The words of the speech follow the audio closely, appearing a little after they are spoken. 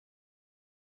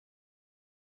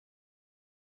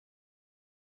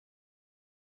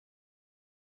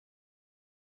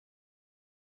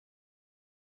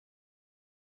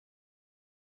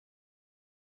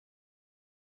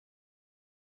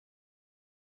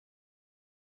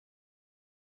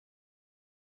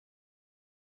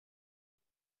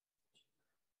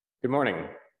Good morning.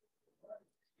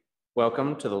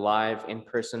 Welcome to the live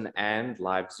in-person and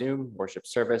live Zoom worship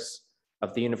service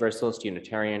of the Universalist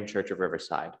Unitarian Church of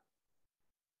Riverside.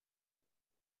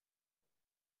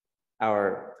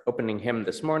 Our opening hymn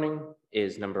this morning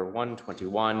is number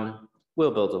 121, We'll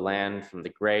Build a Land, from the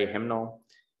Gray hymnal.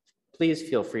 Please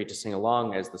feel free to sing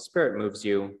along as the Spirit moves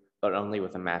you, but only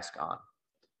with a mask on.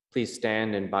 Please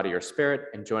stand and embody your spirit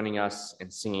in joining us in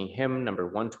singing hymn number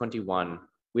 121,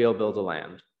 We'll Build a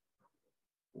Land.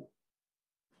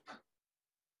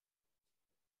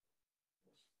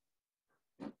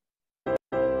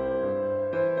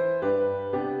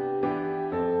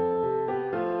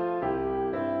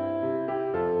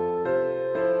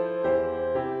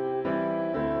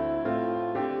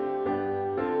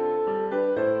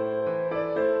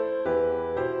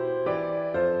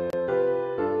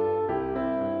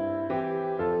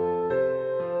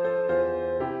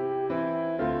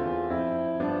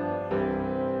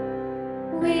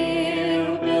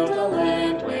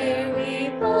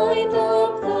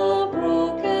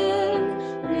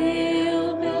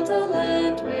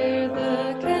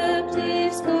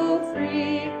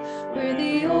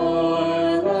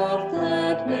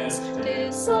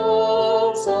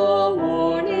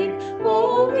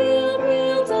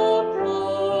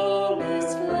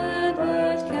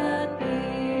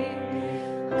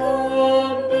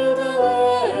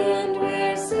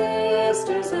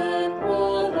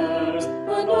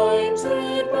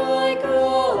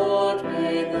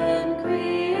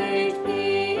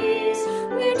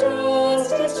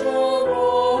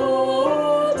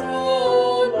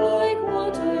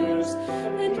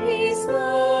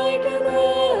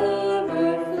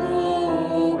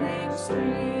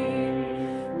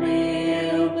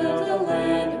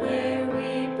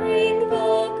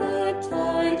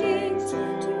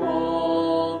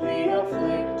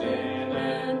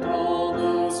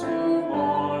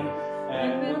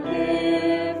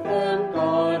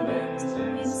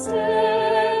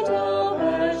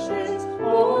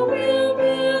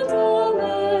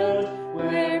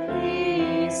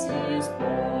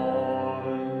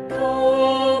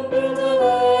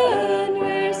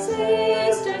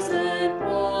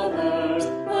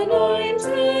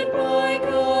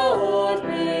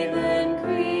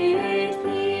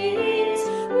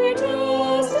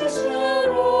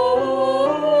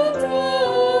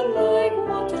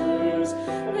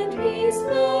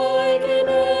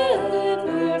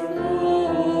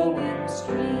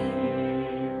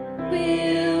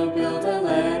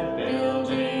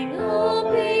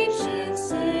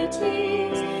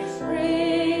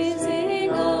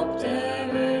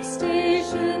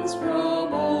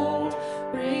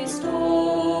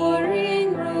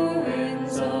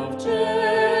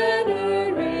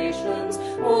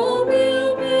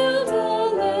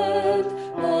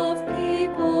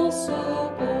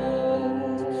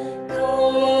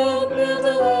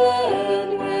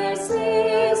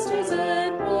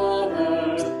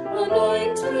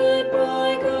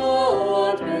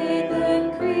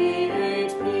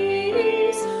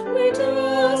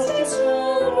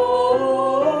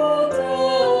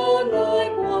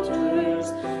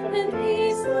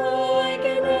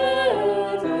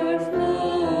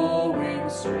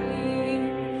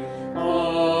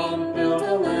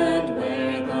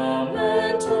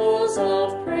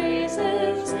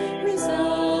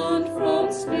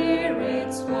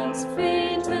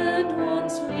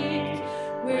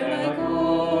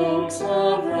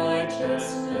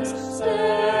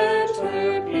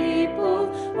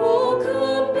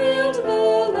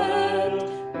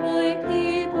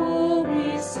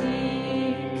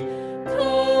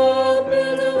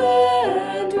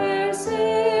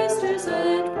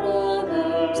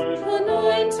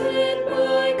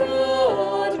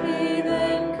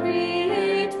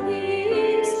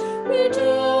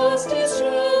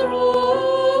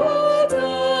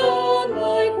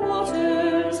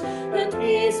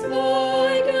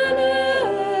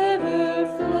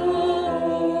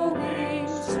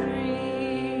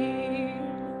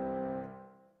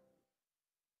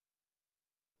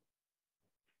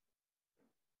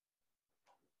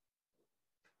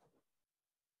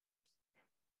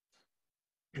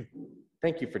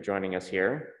 Thank you for joining us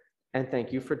here, and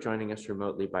thank you for joining us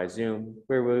remotely by Zoom,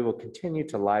 where we will continue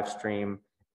to live stream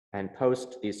and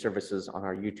post these services on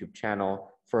our YouTube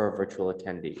channel for our virtual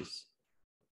attendees.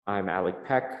 I'm Alec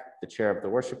Peck, the chair of the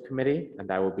worship committee, and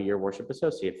I will be your worship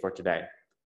associate for today.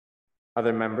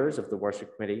 Other members of the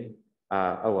worship committee,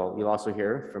 you'll also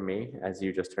hear from me, as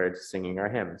you just heard, singing our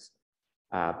hymns.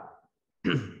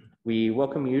 We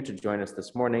welcome you to join us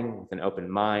this morning with an open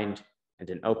mind and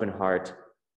an open heart,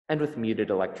 and with muted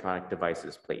electronic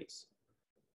devices, please.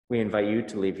 We invite you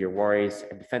to leave your worries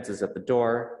and defenses at the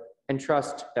door and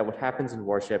trust that what happens in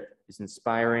worship is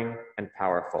inspiring and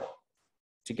powerful.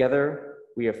 Together,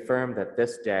 we affirm that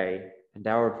this day and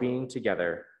our being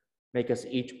together make us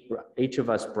each of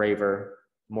us braver,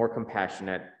 more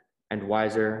compassionate, and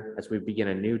wiser as we begin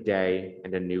a new day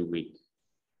and a new week.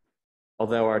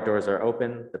 Although our doors are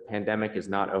open, the pandemic is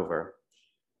not over.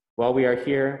 While we are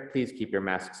here, please keep your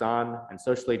masks on and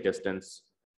socially distance.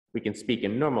 We can speak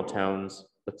in normal tones,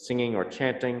 but singing or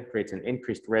chanting creates an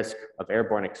increased risk of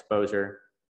airborne exposure,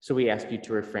 so we ask you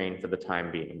to refrain for the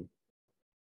time being.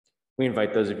 We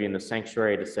invite those of you in the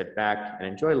sanctuary to sit back and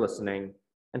enjoy listening,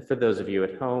 and for those of you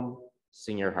at home,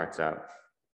 sing your hearts out.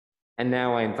 And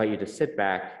now I invite you to sit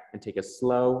back and take a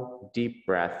slow, deep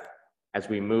breath as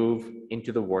we move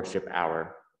into the worship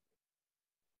hour.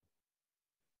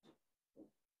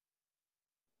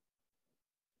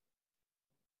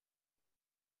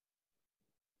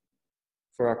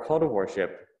 For our call to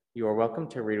worship, you are welcome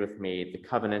to read with me the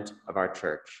covenant of our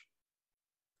church.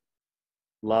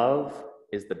 Love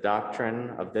is the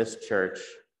doctrine of this church.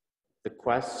 The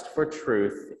quest for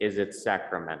truth is its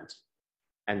sacrament,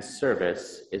 and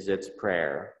service is its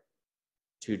prayer.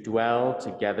 To dwell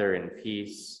together in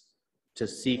peace, to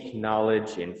seek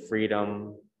knowledge in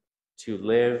freedom, to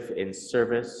live in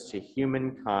service to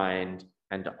humankind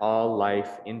and all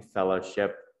life in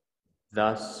fellowship,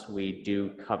 thus we do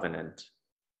covenant.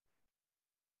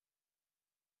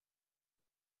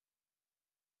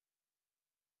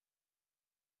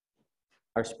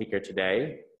 Our speaker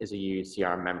today is a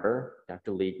UCR member,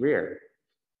 Dr. Lee Greer.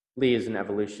 Lee is an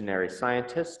evolutionary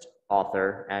scientist,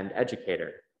 author, and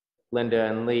educator. Linda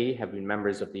and Lee have been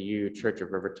members of the UU Church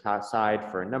of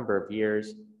Riverside for a number of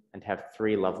years and have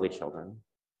 3 lovely children.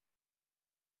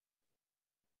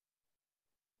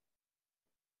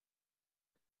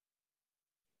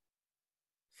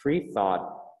 Free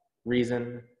thought,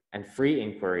 reason, and free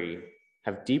inquiry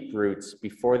have deep roots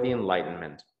before the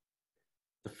Enlightenment.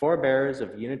 The forebears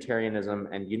of Unitarianism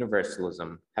and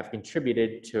Universalism have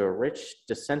contributed to a rich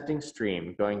dissenting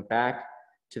stream going back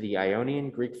to the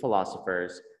Ionian Greek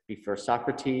philosophers before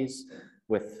Socrates,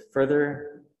 with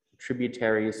further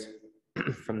tributaries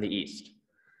from the East.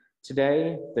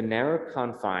 Today, the narrow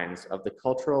confines of the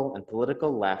cultural and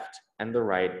political left and the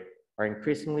right are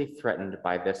increasingly threatened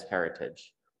by this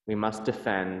heritage. We must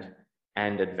defend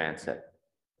and advance it.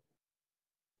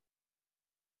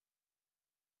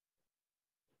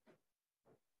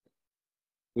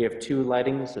 We have 2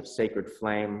 lightings of sacred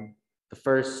flame. The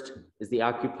first is the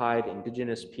occupied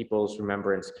Indigenous Peoples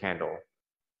Remembrance Candle.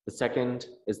 The second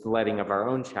is the lighting of our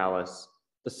own chalice,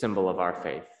 the symbol of our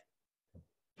faith.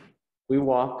 We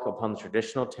walk upon the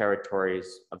traditional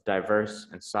territories of diverse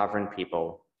and sovereign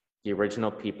people, the original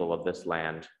people of this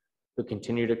land, who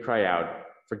continue to cry out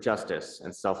for justice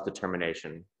and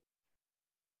self-determination.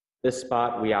 This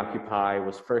spot we occupy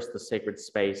was first the sacred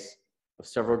space of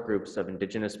several groups of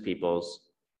Indigenous peoples,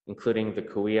 including the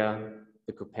Cahuilla,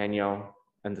 the Cupeño,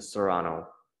 and the Serrano.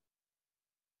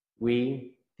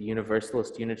 We, the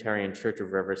Universalist Unitarian Church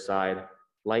of Riverside,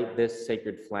 light this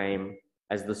sacred flame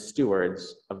as the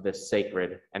stewards of this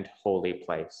sacred and holy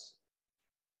place.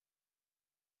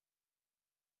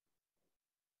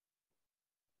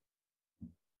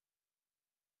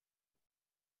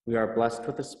 We are blessed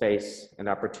with a space and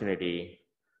opportunity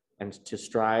and to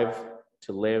strive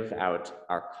to live out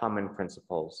our common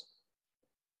principles,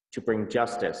 to bring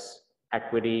justice,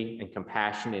 equity, and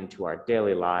compassion into our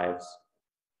daily lives,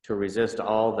 to resist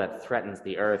all that threatens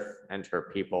the earth and her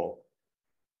people,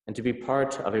 and to be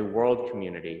part of a world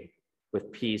community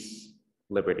with peace,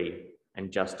 liberty,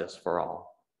 and justice for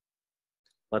all.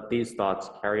 Let these thoughts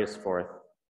carry us forth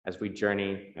as we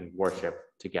journey and worship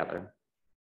together.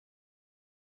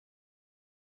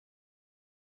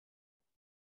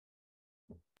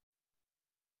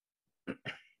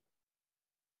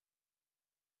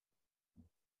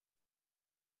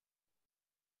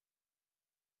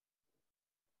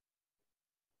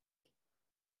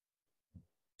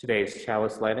 Today's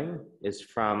chalice lighting is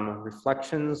from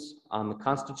Reflections on the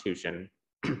Constitution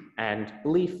and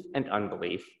Belief and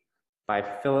Unbelief by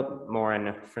Philip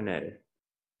Morin Frenet.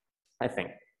 I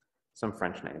think, some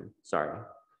French name, sorry.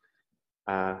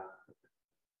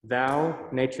 Thou,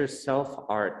 nature's self,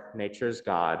 art nature's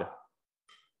God,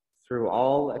 through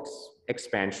all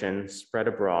expansion spread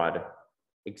abroad,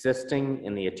 existing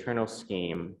in the eternal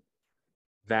scheme,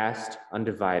 vast,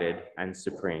 undivided, and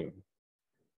supreme.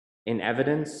 In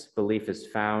evidence, belief is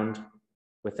found.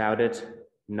 Without it,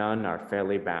 none are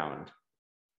fairly bound.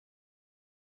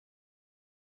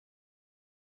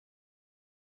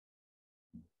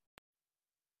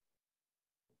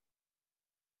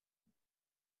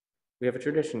 We have a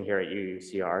tradition here at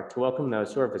UUCR to welcome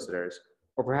those who are visitors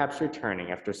or perhaps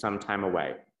returning after some time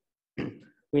away.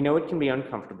 We know it can be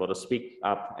uncomfortable to speak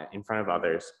up in front of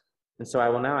others, and so I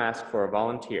will now ask for a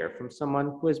volunteer from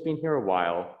someone who has been here a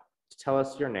while to tell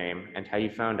us your name and how you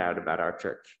found out about our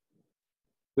church.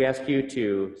 We ask you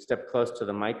to step close to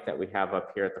the mic that we have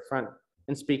up here at the front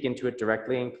and speak into it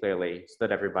directly and clearly so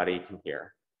that everybody can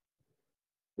hear.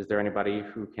 Is there anybody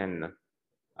who can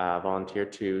volunteer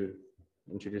to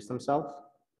introduce themselves?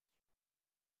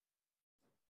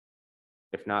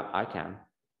 If not, I can.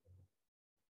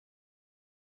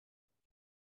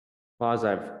 Well, as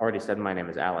I've already said, my name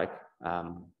is Alec,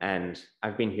 and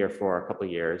I've been here for a couple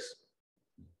of years.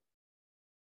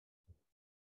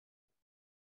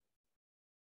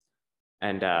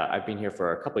 But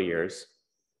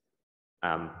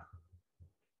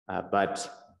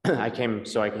I came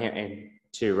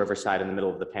to Riverside in the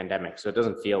middle of the pandemic, so it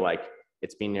doesn't feel like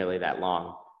it's been nearly that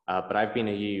long. But I've been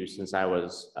at UU since I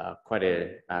was quite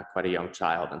a young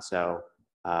child, and so.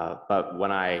 But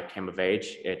when I came of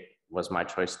age, it was my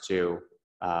choice to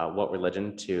what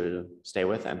religion to stay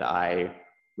with, and I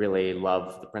really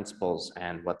love the principles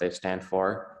and what they stand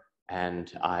for,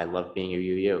 and I love being a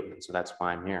UU, and so that's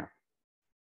why I'm here.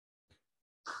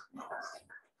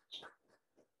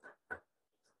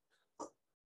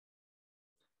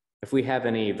 If we have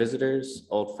any visitors,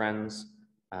 old friends,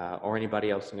 or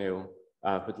anybody else new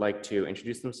who'd like to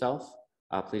introduce themselves,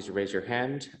 please raise your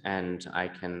hand and I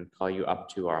can call you up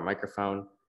to our microphone.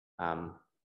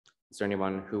 Is there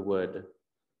anyone who would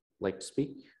like to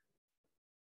speak?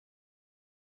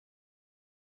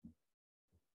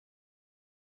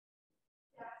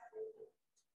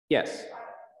 Yes.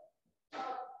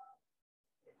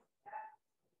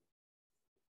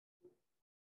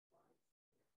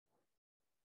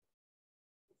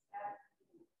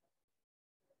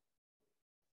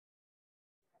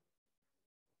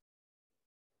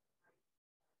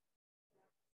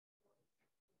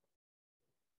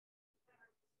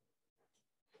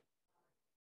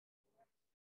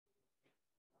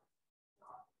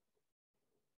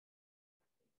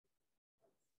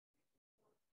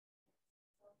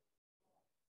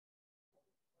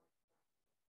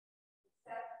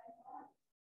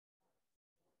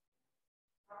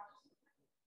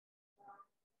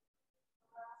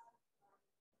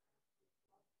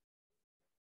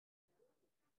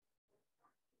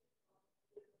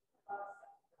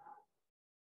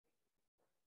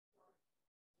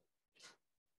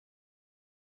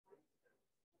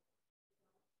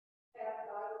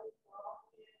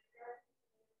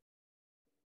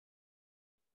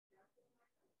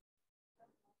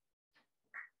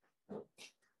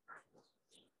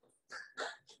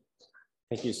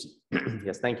 Thank you.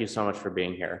 Yes, thank you so much for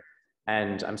being here.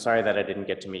 And I'm sorry that I didn't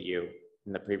get to meet you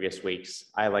in the previous weeks.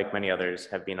 I, like many others,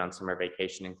 have been on summer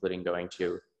vacation, including going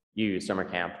to UU summer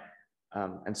camp.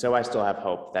 And so I still have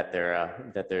hope that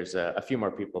there's a few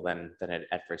more people than it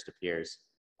at first appears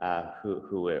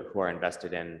who are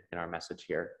invested in our message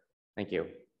here. Thank you.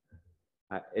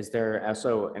 Is there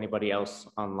also anybody else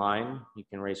online? You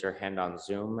can raise your hand on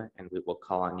Zoom and we will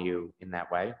call on you in that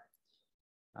way.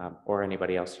 Or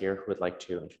anybody else here who would like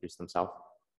to introduce themselves?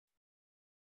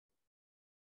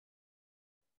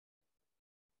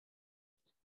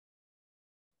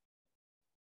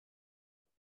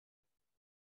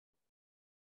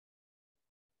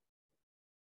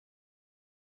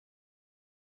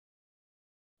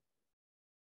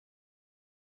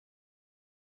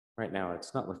 Right now,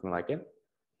 it's not looking like it.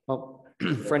 Well,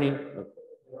 for any,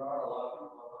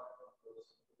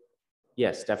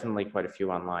 yes, definitely quite a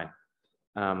few online.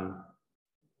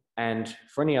 And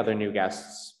for any other new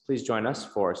guests, please join us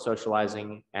for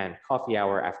socializing and coffee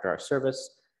hour after our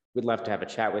service. We'd love to have a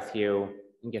chat with you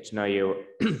and get to know you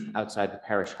outside the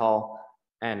parish hall,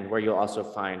 and where you'll also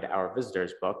find our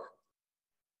visitors book,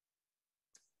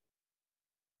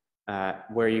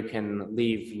 where you can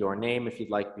leave your name if you'd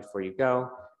like before you go,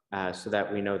 so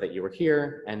that we know that you were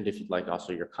here, and if you'd like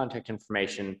also your contact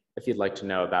information if you'd like to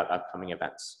know about upcoming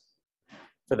events.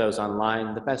 For those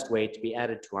online, the best way to be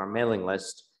added to our mailing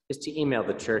list is to email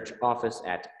the church office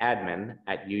at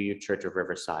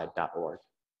admin@uuchurchofriverside.org.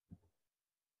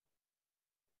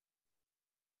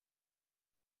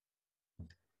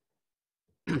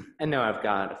 And now I've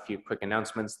got a few quick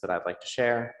announcements that I'd like to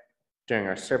share. During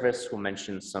our service, we'll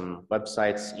mention some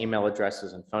websites, email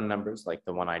addresses, and phone numbers like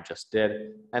the one I just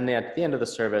did. And then at the end of the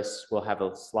service, we'll have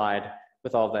a slide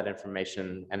with all that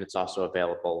information, and it's also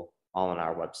available all on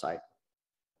our website.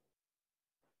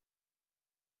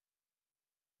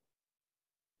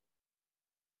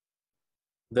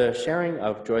 The sharing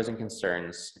of joys and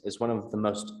concerns is one of the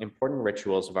most important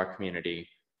rituals of our community,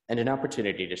 and an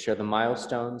opportunity to share the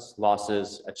milestones,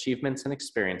 losses, achievements, and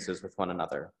experiences with one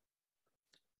another.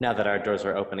 Now that our doors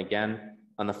are open again,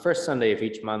 on the first Sunday of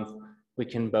each month, we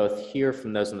can both hear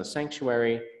from those in the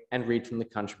sanctuary and read from the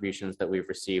contributions that we've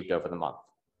received over the month.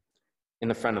 In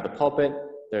the front of the pulpit,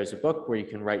 there's a book where you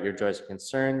can write your joys and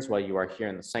concerns while you are here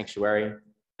in the sanctuary.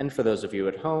 And for those of you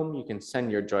at home, you can send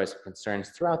your joys and concerns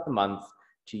throughout the month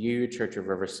to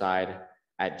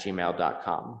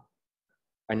uchurchofriverside@gmail.com.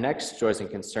 Our next Joys and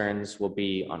Concerns will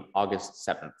be on August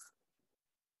 7th.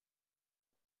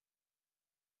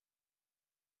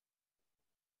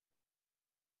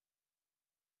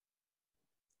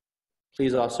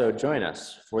 Please also join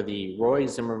us for the Roy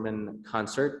Zimmerman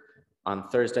concert on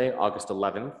Thursday, August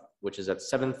 11th, which is at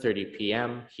 7:30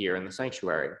 p.m. here in the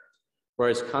sanctuary.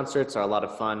 Roy's concerts are a lot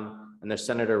of fun, and they're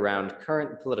centered around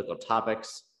current political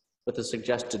topics with a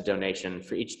suggested donation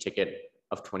for each ticket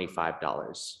of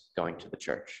 $25 going to the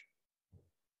church.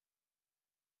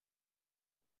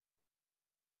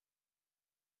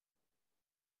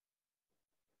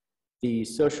 The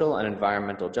Social and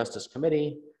Environmental Justice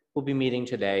Committee will be meeting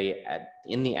today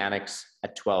in the annex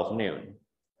at 12 noon.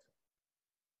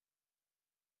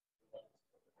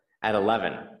 At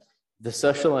 11. The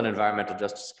Social and Environmental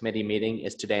Justice Committee meeting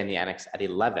is today in the annex at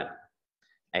 11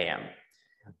 a.m.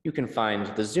 You can find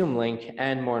the Zoom link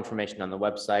and more information on the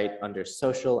website under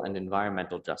Social and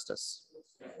Environmental Justice.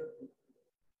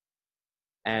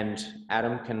 And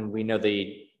Adam, can we know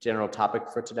the general topic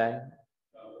for today?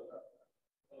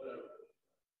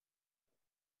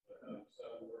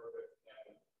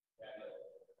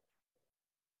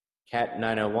 Cat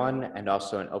 901, and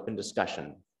also an open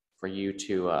discussion for you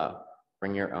to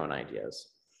bring your own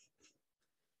ideas.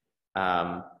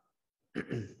 Okay.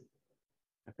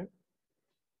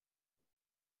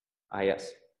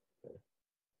 Yes.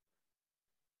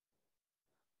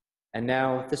 And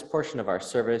now this portion of our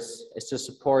service is to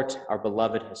support our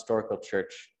beloved historical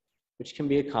church, which can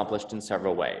be accomplished in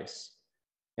several ways.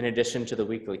 In addition to the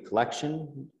weekly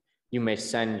collection, you may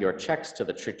send your checks to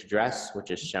the church address,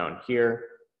 which is shown here,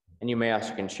 and you may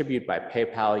also contribute by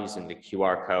PayPal using the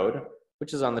QR code,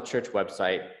 which is on the church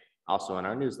website, also in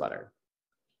our newsletter.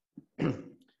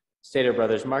 Stater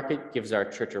Brothers Market gives our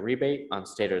church a rebate on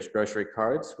Stater's grocery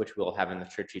cards, which we'll have in the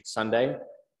church each Sunday.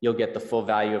 You'll get the full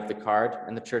value of the card,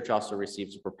 and the church also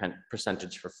receives a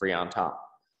percentage for free on top.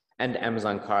 And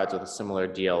Amazon cards with a similar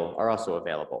deal are also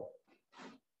available.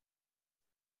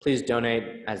 Please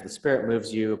donate as the Spirit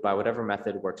moves you by whatever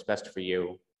method works best for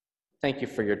you. Thank you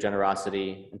for your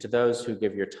generosity, and to those who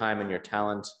give your time and your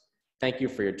talent, thank you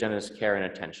for your generous care and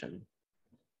attention.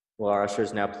 Will our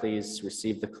ushers now please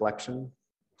receive the collection?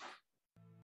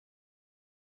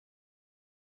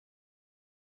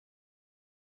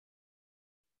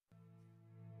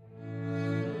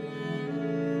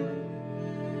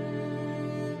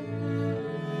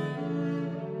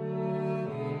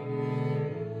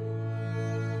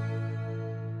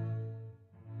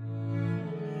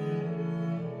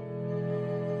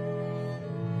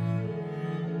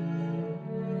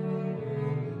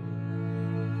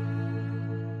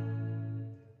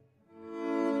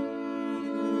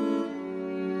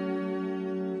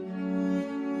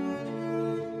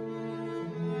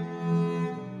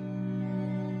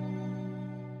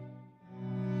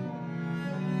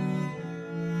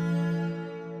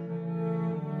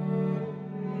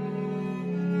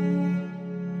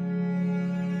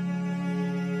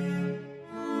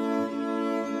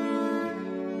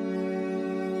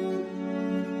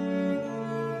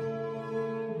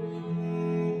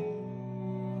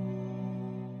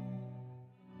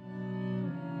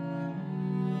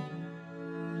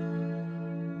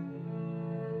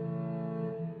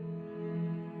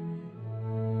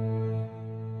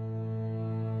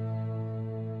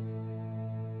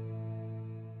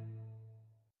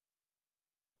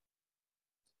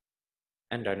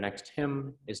 And our next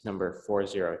hymn is number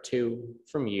 402,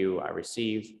 From You I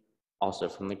Receive, also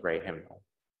from the Gray Hymnal.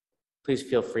 Please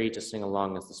feel free to sing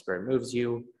along as the Spirit moves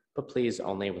you, but please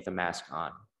only with a mask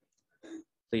on.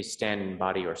 Please stand in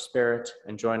body or spirit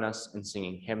and join us in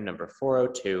singing hymn number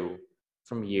 402,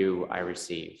 From You I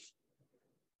Receive.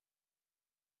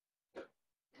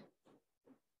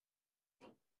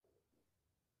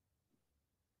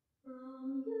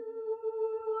 From you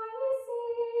I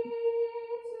receive,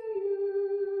 to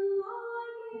you I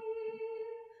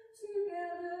give,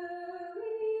 together we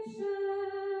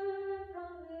share,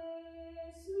 from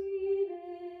this we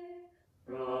live.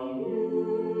 From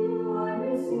you I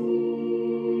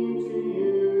receive, to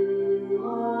you I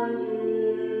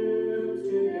give,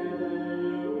 together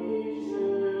we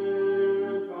share.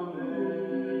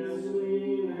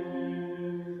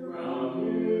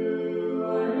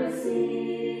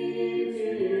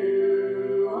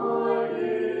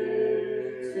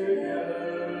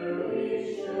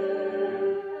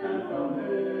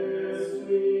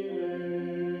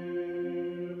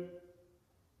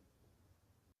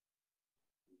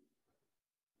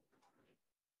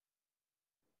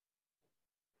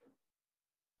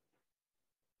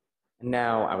 And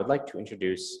now I would like to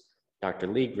introduce Dr.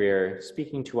 Lee Greer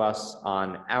speaking to us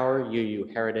on our UU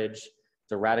heritage,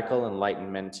 the radical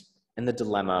Enlightenment, and the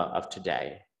dilemma of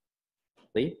today.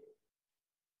 Lee?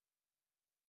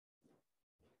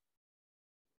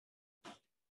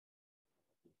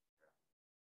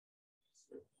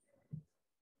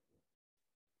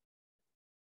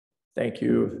 Thank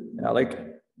you, Alec.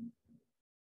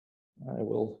 I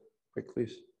will quickly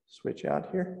switch out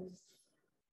here.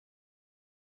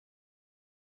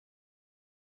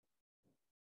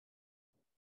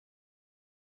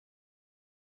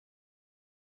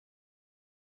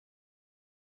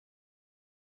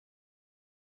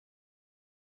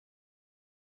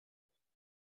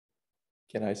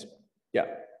 Can I, yeah,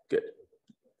 good.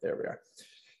 There we are.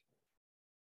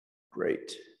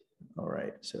 Great. All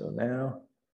right, so now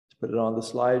let's put it on the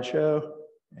slideshow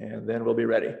and then we'll be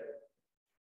ready.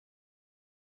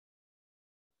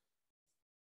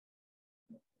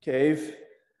 Cave.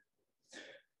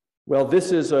 Well,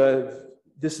 this is a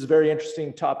very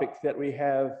interesting topic that we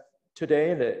have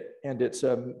today, and it's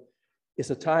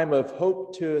a time of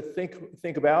hope to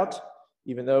think about,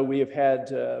 even though we have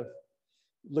had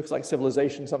looks like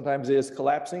civilization sometimes is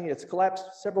collapsing. It's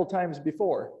collapsed several times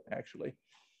before, actually,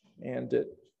 and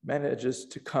it manages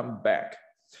to come back.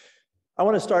 I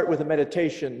want to start with a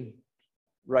meditation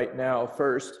right now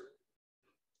first,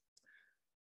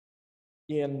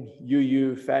 in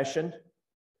UU fashion.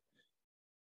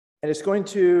 And it's going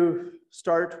to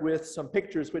start with some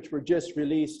pictures which were just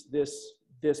released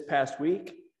this past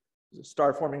week. The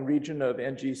star-forming region of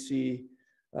NGC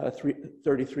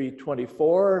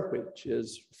 3324, which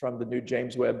is from the new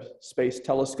James Webb Space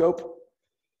Telescope.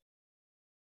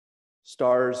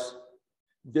 Stars,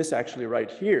 this actually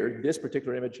right here, this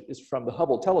particular image is from the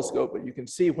Hubble telescope, but you can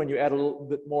see when you add a little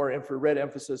bit more infrared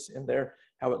emphasis in there,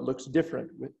 how it looks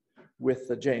different with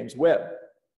the James Webb.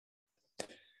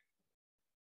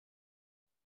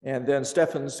 And then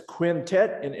Stephan's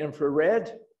quintet in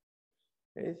infrared,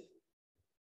 okay.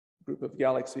 Group of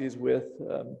galaxies with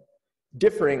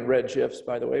differing redshifts,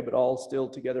 by the way, but all still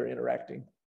together interacting.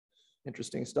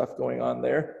 Interesting stuff going on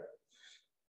there.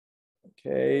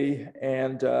 Okay,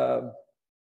 and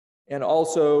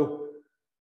also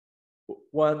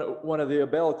one of the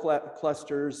Abell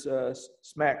clusters,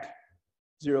 SMAC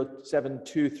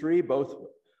 0723, both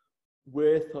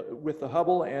with the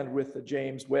Hubble and with the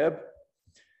James Webb.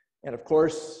 And of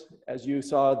course, as you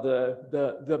saw,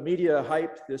 the media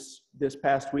hype this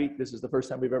past week, this is the first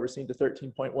time we've ever seen to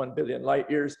 13.1 billion light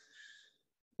years.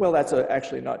 Well, that's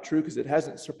actually not true, because it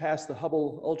hasn't surpassed the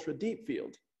Hubble Ultra Deep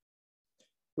Field,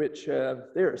 which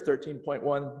there's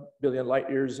 13.1 billion light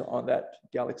years on that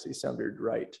galaxy centered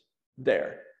right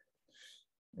there.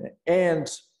 And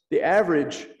the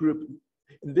average group,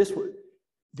 these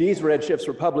redshifts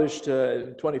were published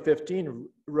in 2015,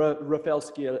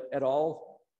 Rafalski et al.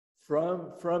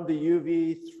 From the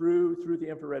UV through the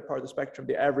infrared part of the spectrum.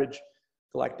 The average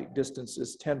galactic distance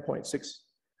is 10.6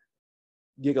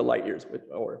 gigalight years,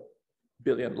 or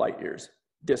billion light years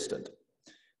distant.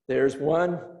 There's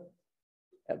one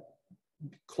at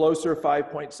closer,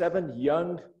 5.7,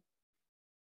 young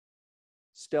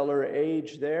stellar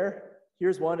age there.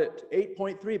 Here's one at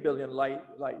 8.3 billion light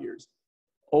years,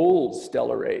 old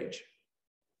stellar age,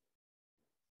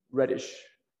 reddish.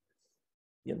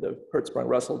 In the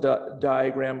Hertzsprung-Russell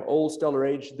diagram, old stellar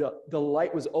age, the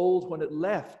light was old when it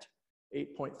left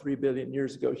 8.3 billion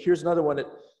years ago. Here's another one at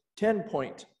 10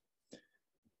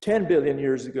 billion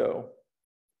years ago.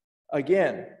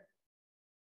 Again,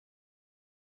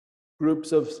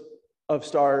 groups of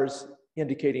stars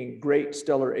indicating great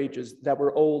stellar ages that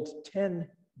were old 10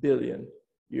 billion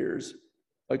years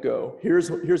ago.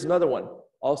 Here's another one,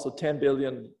 also 10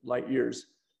 billion light years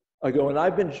ago. And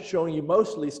I've been showing you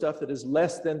mostly stuff that is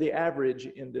less than the average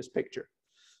in this picture.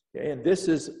 Okay, and this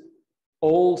is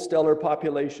old stellar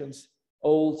populations,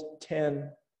 old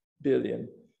 10 billion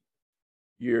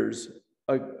years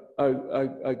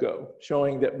ago,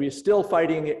 showing that we're still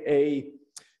fighting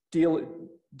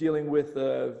dealing with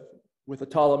a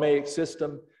Ptolemaic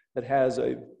system that has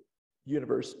a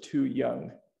universe too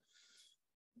young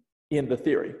in the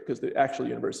theory, because the actual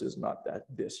universe is not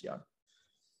this young.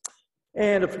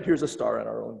 And here's a star in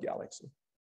our own galaxy.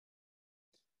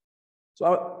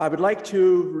 So I would like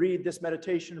to read this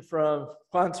meditation from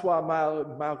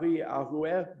François-Marie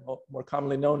Arouet, more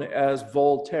commonly known as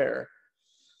Voltaire.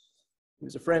 He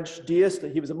was a French deist.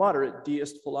 He was a moderate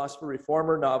deist philosopher,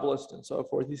 reformer, novelist, and so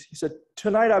forth. He said,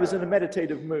 "Tonight I was in a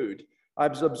meditative mood. I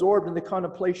was absorbed in the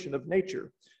contemplation of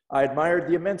nature. I admired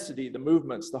the immensity, the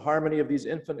movements, the harmony of these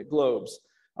infinite globes.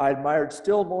 I admired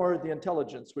still more the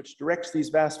intelligence which directs these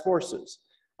vast forces.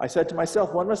 I said to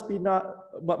myself, one must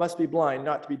be blind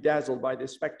not to be dazzled by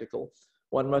this spectacle.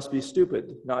 One must be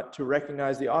stupid not to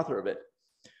recognize the author of it.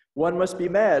 One must be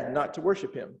mad not to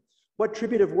worship him. What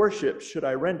tribute of worship should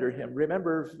I render him?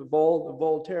 Remember,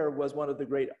 Voltaire was one of the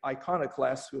great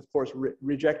iconoclasts who, of course,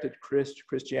 rejected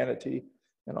Christianity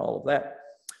and all of that.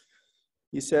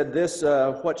 He said this,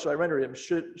 what should I render him?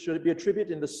 Should it be a tribute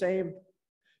in the same,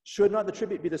 should not the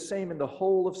tribute be the same in the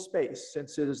whole of space,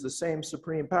 since it is the same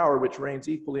supreme power which reigns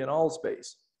equally in all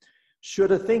space?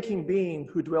 Should a thinking being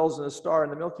who dwells in a star in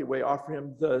the Milky Way offer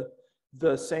him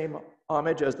the same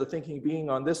homage as the thinking being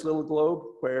on this little globe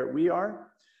where we are?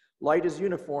 Light is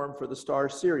uniform for the star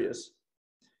Sirius,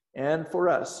 and for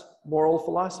us, moral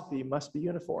philosophy must be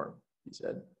uniform, he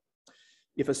said.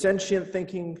 If a sentient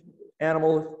thinking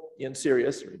animal in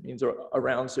Sirius, or it means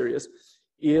around Sirius,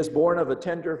 is born of a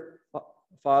tender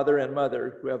father and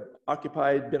mother who have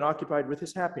been occupied with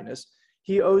his happiness,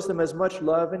 he owes them as much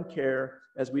love and care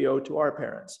as we owe to our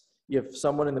parents. If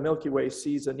someone in the Milky Way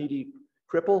sees a needy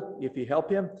cripple, if he help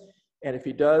him, and if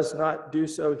he does not do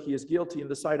so, he is guilty in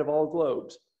the sight of all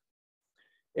globes.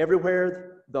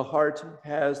 Everywhere the heart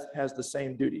has the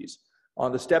same duties.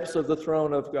 On the steps of the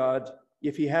throne of God,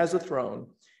 if he has a throne,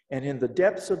 and in the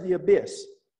depths of the abyss,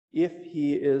 if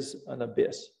he is an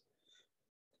abyss.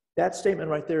 That statement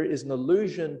right there is an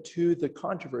allusion to the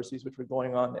controversies which were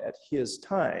going on at his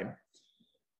time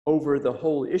over the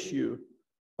whole issue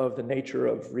of the nature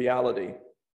of reality.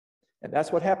 And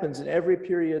that's what happens in every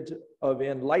period of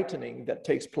enlightening that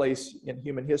takes place in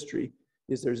human history,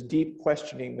 is there's deep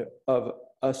questioning of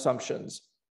assumptions.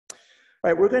 All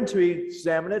right, we're going to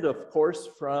examine it, of course,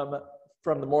 from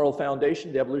the moral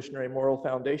foundation, the evolutionary moral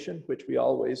foundation, which we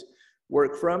always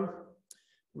work from,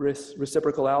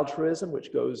 reciprocal altruism,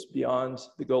 which goes beyond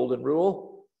the golden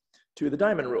rule, to the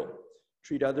diamond rule.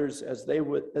 Treat others as they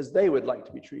would like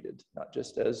to be treated, not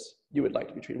just as you would like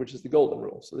to be treated, which is the golden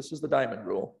rule. So this is the diamond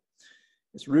rule.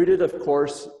 It's rooted, of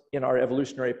course, in our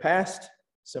evolutionary past.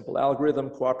 Simple algorithm,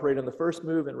 cooperate on the first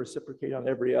move and reciprocate on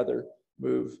every other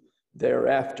move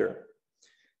thereafter.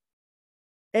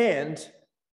 And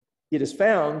it is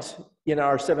found in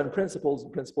our 7 principles,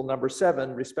 principle number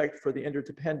 7, respect for the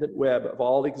interdependent web of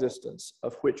all existence,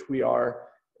 of which we are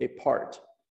a part.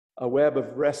 A web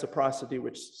of reciprocity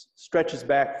which stretches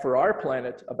back for our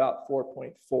planet about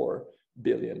 4.4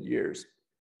 billion years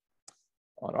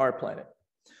on our planet.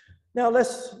 Now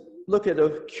let's look at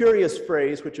a curious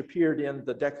phrase which appeared in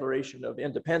the Declaration of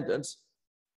Independence,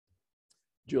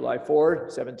 July 4,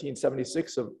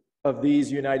 1776 of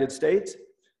these United States.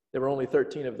 There were only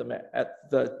 13 of them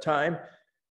at the time,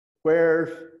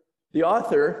 where the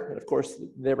author, and of course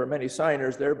there were many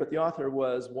signers there, but the author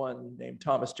was one named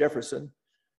Thomas Jefferson,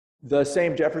 the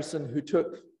same Jefferson who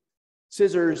took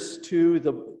scissors to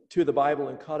the Bible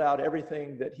and cut out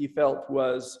everything that he felt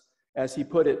was, as he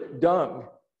put it, dung,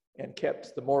 and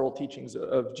kept the moral teachings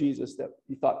of Jesus that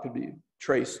he thought could be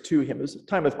traced to him. It was a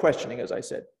time of questioning, as I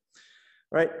said.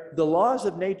 Right? The laws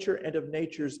of nature and of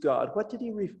nature's God. What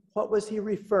was he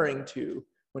referring to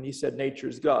when he said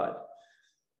nature's God?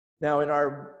 Now, in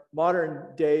our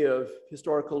modern day of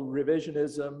historical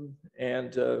revisionism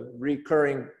and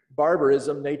recurring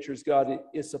barbarism, nature's God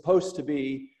is supposed to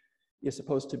be the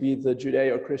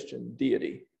Judeo-Christian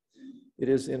deity. It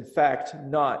is, in fact,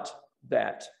 not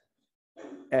that,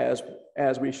 as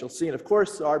we shall see. And of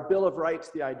course, our Bill of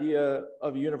Rights, the idea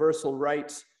of universal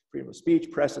rights, freedom of speech,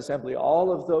 press, assembly,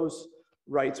 all of those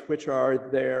rights which are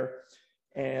there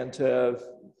and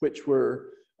which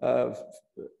were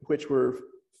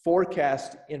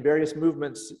forecast in various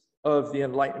movements of the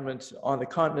Enlightenment on the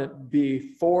continent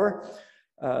before,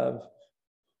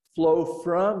 flow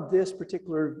from this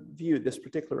particular view, this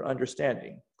particular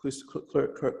understanding,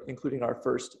 including our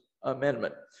First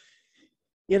Amendment.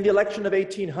 In the election of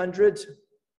 1800,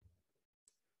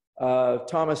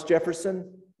 Thomas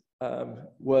Jefferson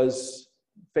was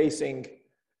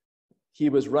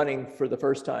running for the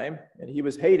first time, and he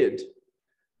was hated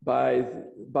by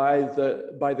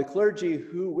the clergy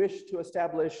who wished to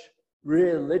establish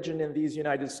religion in these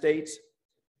United States.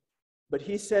 But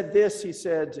he said,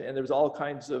 and there was all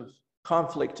kinds of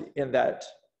conflict in that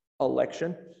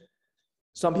election.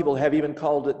 Some people have even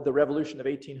called it the Revolution of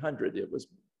 1800.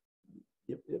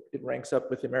 It ranks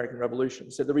up with the American Revolution.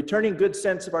 It said, the returning good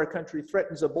sense of our country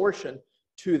threatens abortion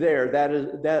to that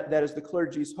is the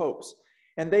clergy's hopes.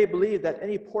 And they believe that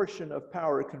any portion of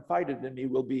power confided in me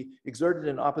will be exerted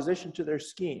in opposition to their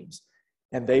schemes.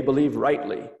 And they believe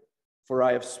rightly, for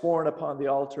I have sworn upon the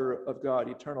altar of God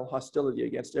eternal hostility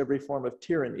against every form of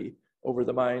tyranny over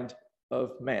the mind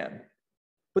of man.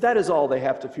 But that is all they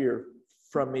have to fear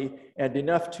from me, and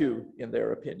enough too, in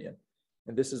their opinion.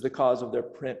 And this is the cause of their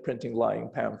printing lying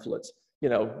pamphlets, you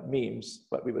know, memes,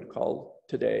 what we would call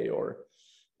today, or,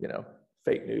 you know,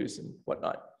 fake news and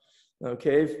whatnot.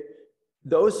 Okay,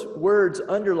 those words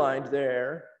underlined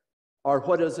there are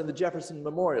what is in the Jefferson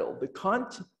Memorial. The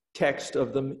context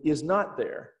of them is not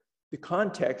there. The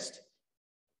context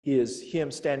is him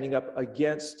standing up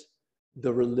against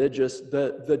the religious,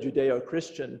 the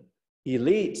Judeo-Christian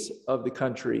elites of the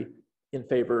country in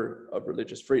favor of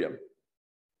religious freedom.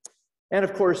 And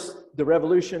of course, the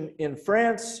revolution in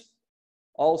France,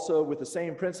 also with the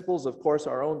same principles. Of course,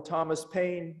 our own Thomas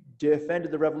Paine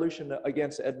defended the revolution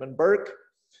against Edmund Burke.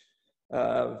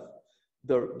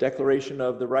 The Declaration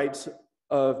of the Rights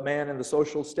of Man and the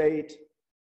Social State,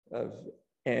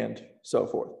 and so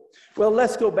forth. Well,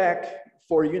 let's go back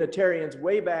for Unitarians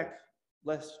way back.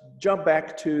 Let's jump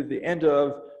back to the end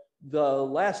of the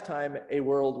last time a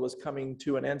world was coming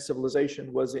to an end.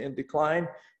 Civilization was in decline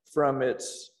from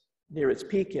near its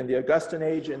peak in the Augustan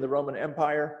age in the Roman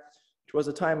Empire, which was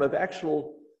a time of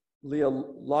actually a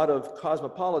lot of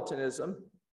cosmopolitanism.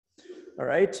 All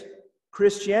right.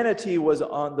 Christianity was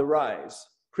on the rise.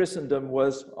 Christendom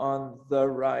was on the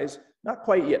rise. Not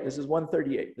quite yet. This is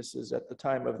 138. This is at the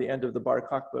time of the end of the Bar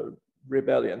Kokhba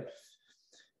rebellion.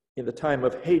 In the time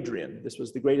of Hadrian, this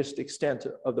was the greatest extent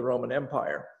of the Roman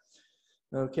Empire.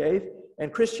 Okay,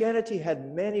 and Christianity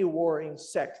had many warring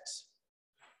sects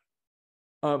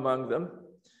among them.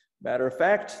 Matter of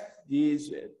fact,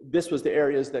 this was the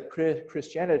areas that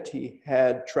Christianity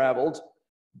had traveled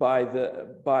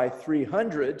by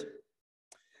 300,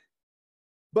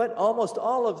 but almost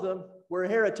all of them were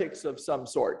heretics of some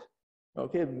sort.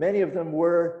 Okay, many of them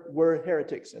were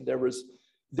heretics, and there was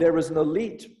an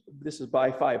elite. This is by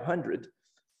 500.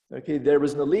 Okay, there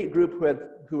was an elite group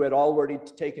who had already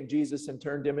taken Jesus and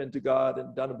turned him into God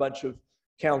and done a bunch of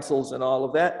councils and all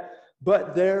of that.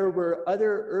 But there were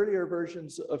other earlier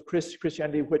versions of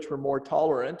Christianity which were more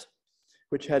tolerant,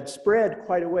 which had spread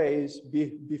quite a ways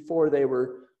before they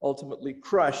were ultimately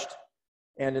crushed.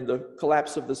 And in the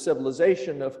collapse of the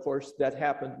civilization, of course, that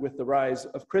happened with the rise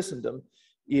of Christendom,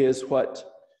 is what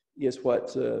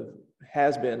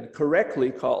has been correctly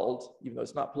called, even though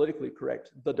it's not politically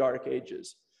correct, the Dark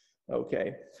Ages.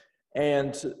 Okay,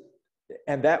 and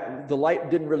that the light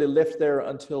didn't really lift there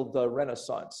until the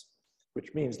Renaissance,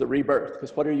 which means the rebirth,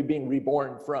 because what are you being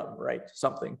reborn from, right?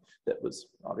 Something that was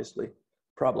obviously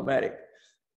problematic.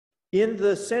 In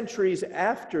the centuries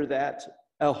after that,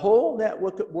 a whole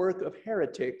network of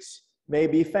heretics may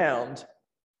be found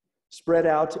spread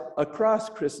out across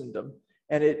Christendom,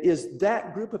 and it is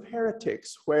that group of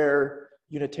heretics where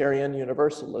Unitarian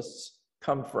Universalists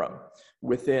come from,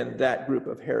 within that group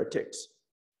of heretics.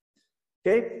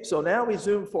 Okay, so now we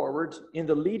zoom forward in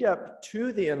the lead up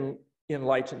to the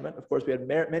Enlightenment. Of course, we had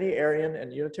many Arian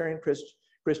and Unitarian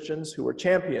Christians who were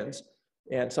champions,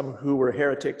 and some who were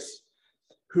heretics,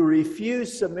 who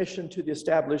refused submission to the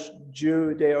established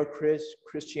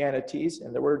Judeo-Christianities,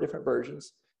 and there were different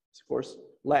versions. Of course,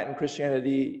 Latin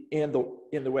Christianity in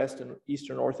the West and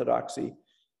Eastern Orthodoxy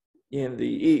in the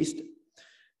East.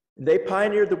 They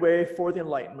pioneered the way for the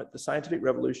Enlightenment, the scientific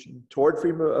revolution, toward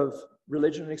freedom of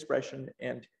religion and expression,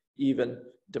 and even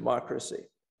democracy.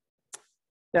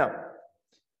 Now,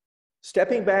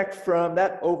 stepping back from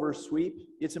that oversweep,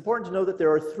 it's important to know that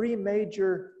there are three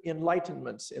major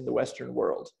enlightenments in the Western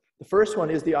world. The first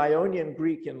one is the Ionian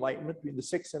Greek Enlightenment between the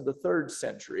 6th and the 3rd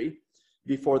century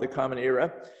before the Common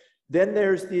Era. Then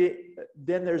there's the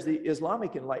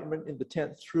Islamic Enlightenment in the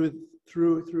 10th through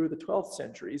the 12th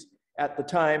centuries, at the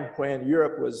time when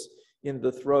Europe was in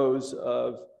the throes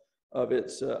of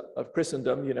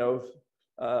Christendom, you know,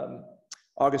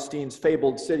 Augustine's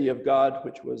fabled City of God,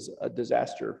 which was a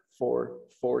disaster for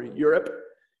Europe.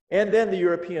 And then the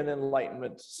European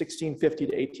Enlightenment, 1650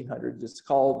 to 1800. It's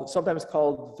sometimes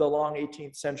called the long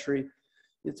 18th century.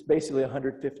 It's basically a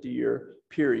 150-year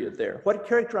period there. What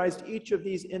characterized each of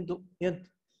these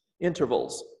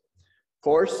intervals? Of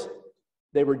course,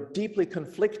 they were deeply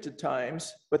conflicted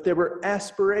times, but there were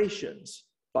aspirations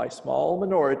by small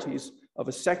minorities of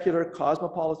a secular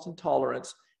cosmopolitan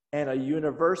tolerance and a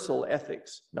universal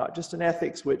ethics, not just an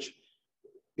ethics which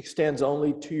extends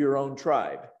only to your own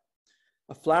tribe.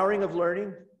 A flowering of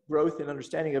learning, growth in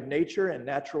understanding of nature and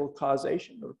natural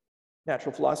causation, or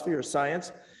natural philosophy or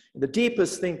science. And the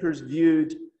deepest thinkers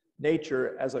viewed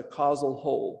nature as a causal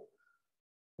whole,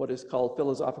 what is called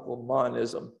philosophical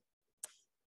monism.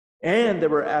 And there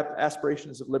were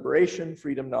aspirations of liberation,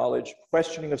 freedom, knowledge,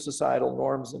 questioning of societal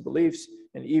norms and beliefs,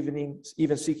 and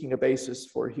even seeking a basis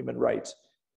for human rights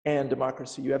and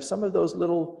democracy. You have some of those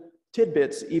little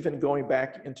tidbits even going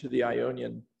back into the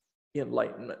Ionian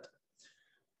Enlightenment.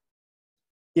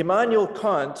 Immanuel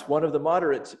Kant, one of the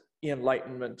moderate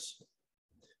Enlightenment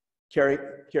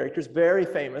characters, very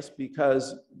famous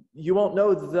because you won't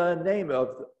know the name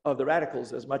of the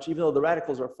radicals as much, even though the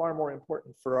radicals are far more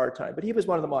important for our time. But he was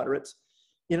one of the moderates.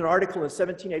 In an article in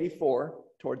 1784,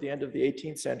 toward the end of the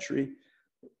 18th century,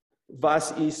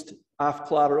 Was ist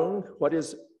Aufklärung? What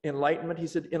is enlightenment? He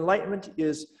said, enlightenment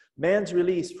is man's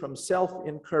release from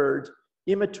self-incurred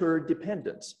immature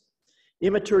dependence.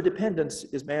 Immature dependence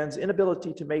is man's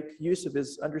inability to make use of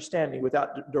his understanding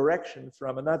without direction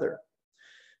from another.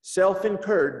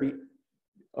 Self-incurred,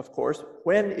 of course,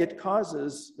 when its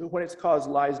cause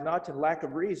lies not in lack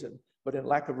of reason, but in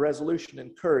lack of resolution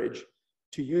and courage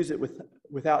to use it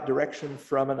without direction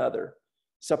from another.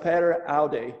 Sapere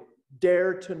aude,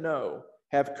 dare to know,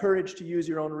 have courage to use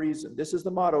your own reason. This is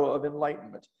the motto of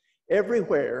enlightenment.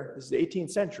 Everywhere, this is the 18th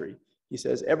century, he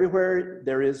says, everywhere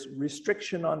there is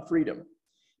restriction on freedom.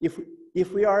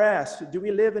 If we are asked, do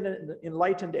we live in an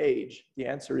enlightened age? The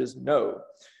answer is no.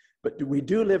 But we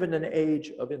do live in an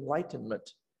age of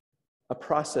enlightenment, a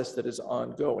process that is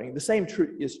ongoing. The same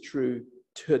is true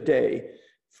today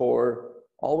for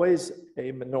always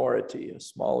a minority, a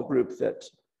small group that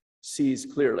sees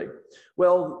clearly.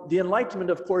 Well, the Enlightenment,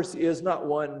 of course, is not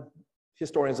one,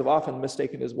 historians have often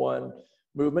mistaken as one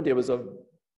movement. It was a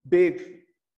big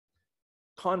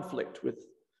conflict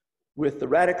with the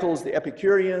radicals, the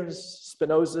Epicureans,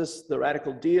 Spinozas, the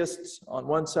radical deists on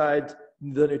one side,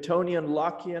 the Newtonian,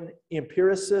 Lockean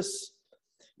empiricists,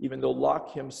 even though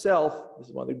Locke himself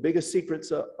is one of the biggest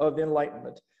secrets of the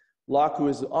Enlightenment. Locke, who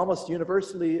is almost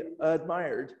universally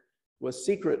admired, was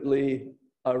secretly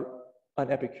an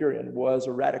Epicurean, was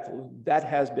a radical. That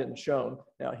has been shown.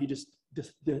 Now, he just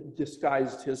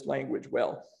disguised his language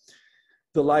well.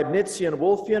 The Leibnizian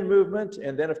Wolffian movement,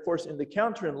 and then, of course, in the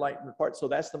counter-Enlightenment part, so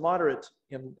that's the moderate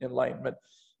Enlightenment,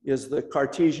 is the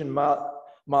Cartesian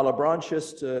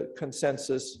Malebranchist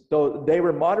consensus, though they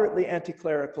were moderately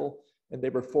anti-clerical and they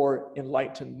were for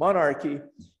enlightened monarchy.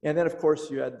 And then, of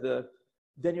course, you had the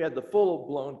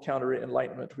full-blown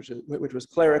counter-enlightenment, which was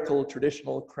clerical,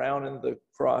 traditional, crown and the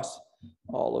cross,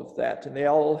 all of that. And they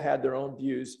all had their own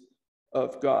views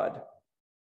of God.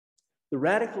 The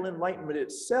radical enlightenment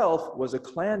itself was a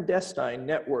clandestine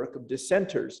network of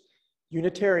dissenters,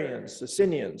 Unitarians,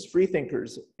 Socinians,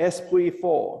 freethinkers, esprit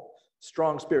fort,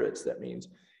 strong spirits, that means,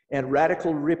 and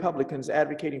radical Republicans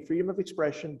advocating freedom of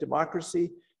expression,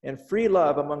 democracy, and free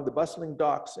love among the bustling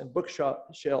docks and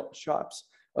bookshops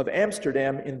of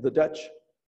Amsterdam in the Dutch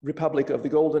Republic of the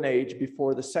Golden Age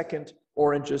before the Second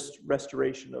Orangist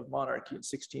restoration of monarchy in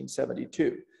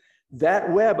 1672.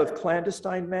 That web of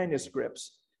clandestine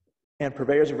manuscripts and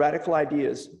purveyors of radical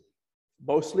ideas,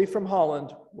 mostly from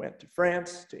Holland, went to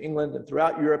France, to England, and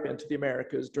throughout Europe and to the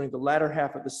Americas during the latter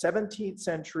half of the 17th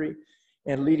century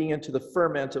and leading into the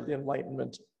ferment of the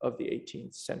Enlightenment of the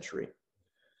 18th century.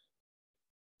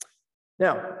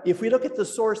 Now, if we look at the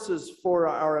sources for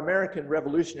our American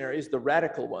revolutionaries, the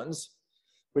radical ones,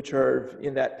 which are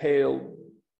in that pale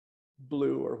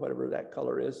blue or whatever that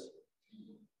color is,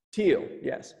 teal,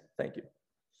 yes, thank you.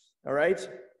 All right.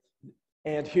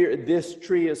 And here, this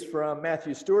tree is from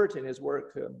Matthew Stewart in his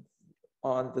work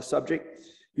on the subject.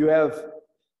 You have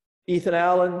Ethan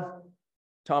Allen,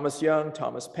 Thomas Young,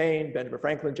 Thomas Paine, Benjamin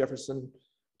Franklin,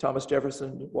 Thomas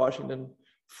Jefferson, Washington,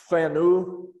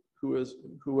 Frenou,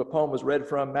 who a poem was read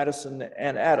from, Madison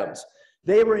and Adams.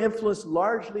 They were influenced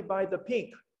largely by the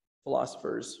pink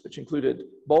philosophers, which included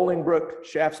Bolingbroke,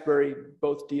 Shaftesbury,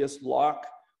 both deists, Locke,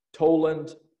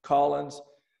 Toland, Collins.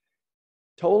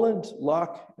 Toland,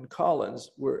 Locke, and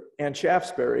Collins and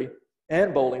Shaftesbury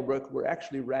and Bolingbroke were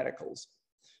actually radicals,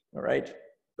 all right?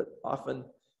 But often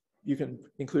you can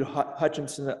include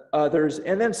Hutchinson and others,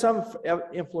 and then some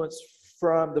influence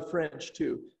from the French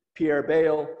too. Pierre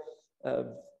Bayle,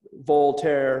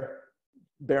 Voltaire,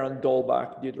 Baron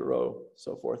d'Holbach, Diderot,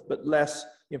 so forth, but less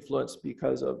influence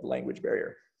because of language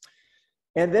barrier.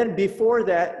 And then before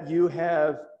that, you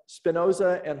have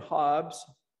Spinoza and Hobbes,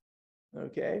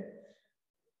 okay?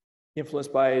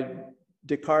 Influenced by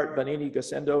Descartes, Vanini,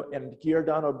 Gassendo, and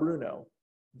Giordano Bruno,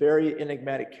 very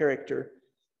enigmatic character,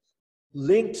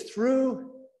 linked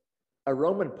through a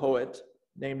Roman poet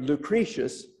named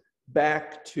Lucretius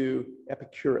back to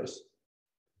Epicurus.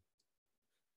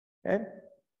 Okay?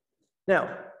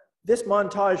 Now, this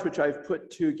montage, which I've put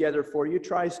together for you,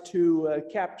 tries to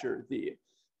capture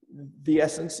the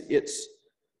essence. It's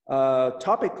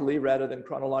topically rather than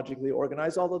chronologically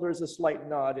organized, although there's a slight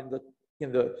nod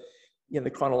in the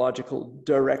chronological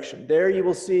direction. There you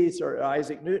will see Sir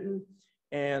Isaac Newton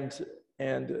and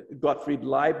Gottfried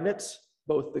Leibniz,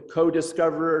 both the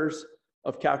co-discoverers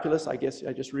of calculus. I guess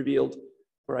I just revealed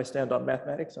where I stand on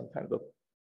mathematics. I'm kind of a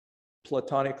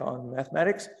Platonic on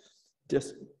mathematics,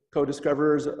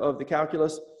 co-discoverers of the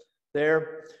calculus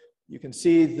there. You can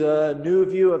see the new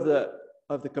view of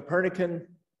the Copernican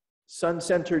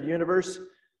sun-centered universe.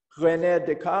 René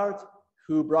Descartes,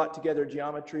 who brought together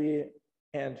geometry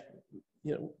and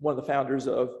one of the founders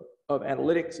of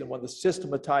analytics and one of the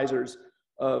systematizers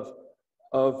of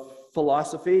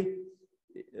philosophy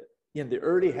in the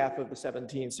early half of the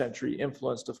 17th century,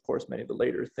 influenced, of course, many of the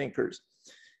later thinkers.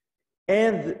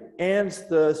 And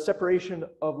the separation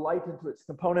of light into its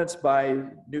components by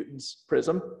Newton's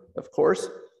prism, of course.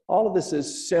 All of this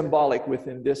is symbolic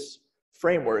within this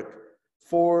framework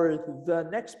for the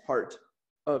next part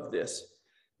of this.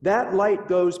 That light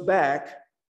goes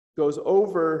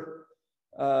over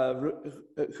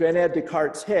René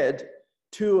Descartes' head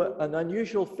to an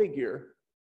unusual figure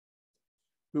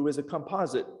who is a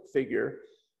composite figure,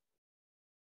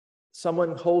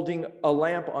 someone holding a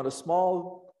lamp on a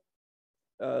small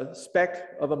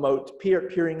speck of a mote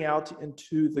peering out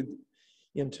into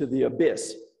the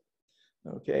abyss.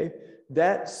 Okay,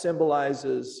 that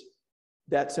symbolizes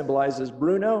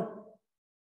Bruno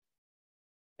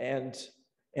and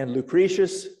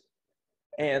Lucretius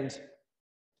and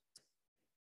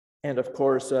of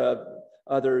course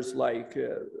others like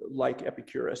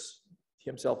Epicurus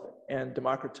himself and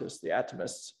Democritus, the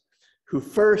atomists, who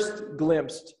first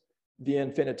glimpsed the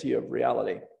infinity of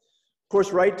reality. Of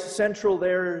course, right central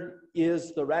there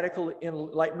is the radical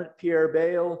Enlightenment, Pierre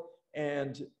Bayle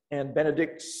and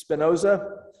Benedict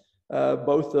Spinoza.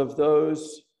 Both of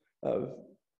those,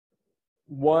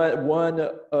 one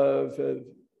of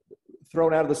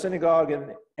thrown out of the synagogue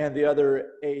and the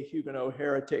other a Huguenot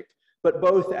heretic, but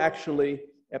both actually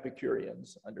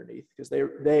Epicureans underneath, because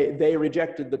they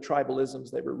rejected the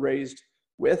tribalisms they were raised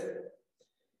with.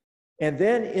 And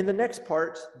then in the next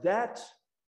part, that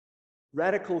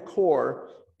radical core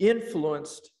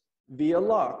influenced via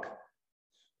Locke,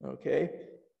 okay,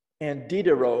 and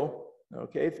Diderot,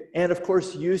 okay, and of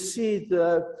course you see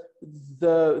the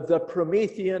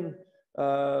Promethean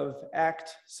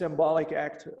symbolic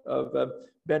act of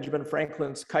Benjamin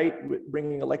Franklin's kite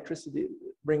bringing electricity,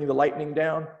 bringing the lightning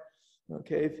down.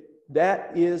 Okay,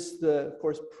 that is of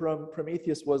course,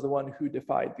 Prometheus was the one who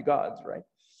defied the gods, right?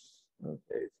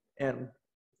 Okay, and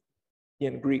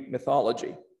in Greek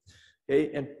mythology.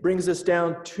 Okay, and brings us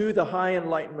down to the high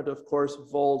Enlightenment, of course,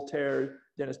 Voltaire,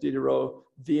 Denis Diderot,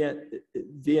 the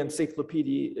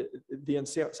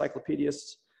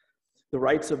encyclopedists, the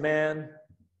rights of man,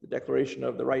 the Declaration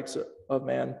of the Rights of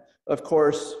Man, of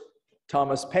course,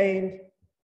 Thomas Paine,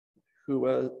 who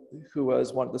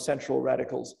was one of the central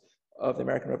radicals of the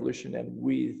American Revolution, and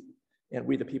we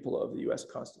the people of the US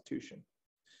Constitution.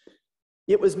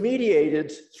 It was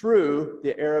mediated through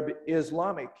the Arab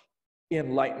Islamic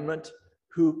Enlightenment,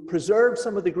 who preserved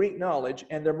some of the Greek knowledge,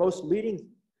 and their most leading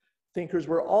thinkers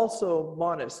were also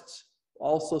monists,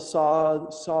 also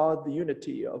saw the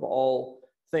unity of all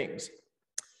things.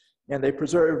 And they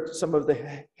preserved some of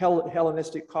the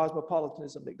Hellenistic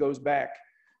cosmopolitanism that goes back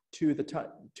to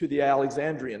the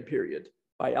Alexandrian period.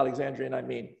 By Alexandrian, I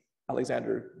mean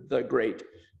Alexander the Great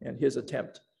and his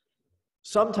attempt.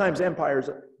 Sometimes empires,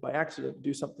 by accident,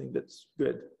 do something that's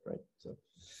good, right? So,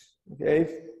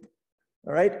 okay,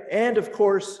 all right. And of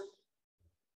course,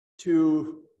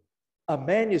 to a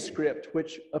manuscript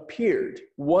which appeared,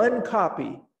 one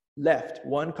copy left,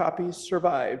 one copy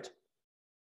survived,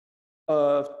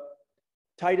 of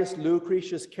Titus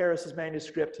Lucretius Carus's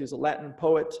manuscript. He's a Latin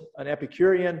poet, an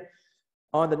Epicurean,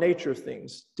 on the nature of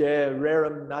things, De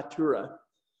Rerum Natura.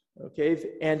 Okay,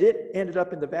 and it ended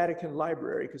up in the Vatican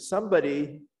Library because some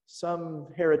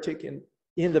heretic in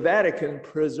the Vatican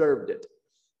preserved it.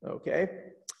 Okay,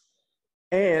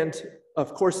 and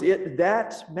of course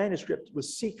that manuscript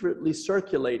was secretly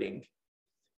circulating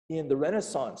in the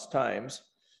Renaissance times.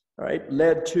 All right,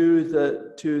 led to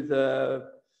the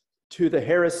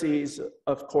heresies,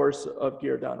 of course, of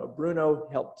Giordano Bruno,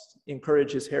 helped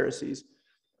encourage his heresies,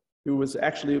 who was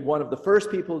actually one of the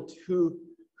first people who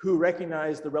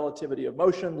recognized the relativity of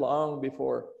motion long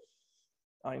before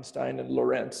Einstein and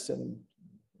Lorentz and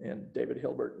David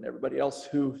Hilbert and everybody else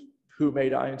who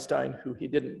made Einstein, who he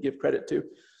didn't give credit to,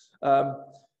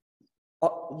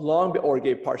 or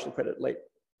gave partial credit late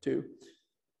to,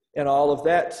 and all of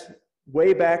that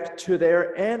way back to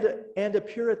there, and a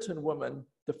Puritan woman,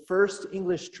 the first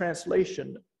English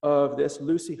translation of this,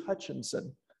 Lucy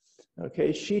Hutchinson.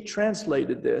 Okay, she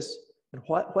translated this, and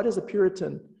what is a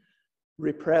Puritan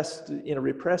in a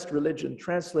repressed religion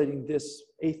translating this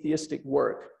atheistic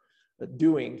work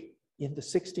doing in the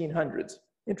 1600s?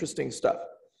 Interesting stuff.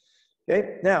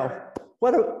 Okay, now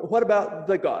what about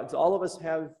the gods? All of us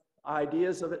have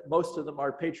ideas of it. Most of them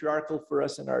are patriarchal for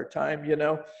us in our time, you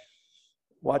know.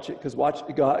 Watch it, because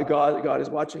God is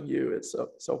watching you, it's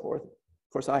so forth.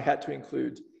 Of course, I had to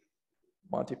include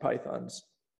Monty Python's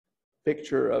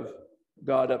picture of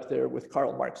God up there with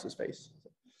Karl Marx's face.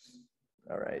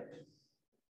 All right.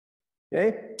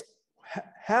 Okay.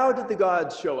 How did the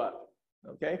gods show up?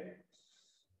 Okay.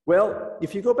 Well,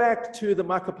 if you go back to the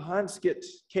Makapahanskit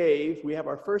cave, we have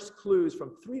our first clues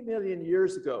from 3 million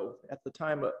years ago at the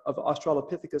time of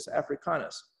Australopithecus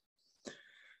africanus.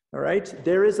 All right,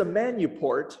 there is a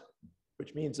manuport,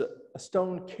 which means a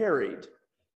stone carried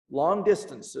long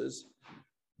distances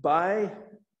by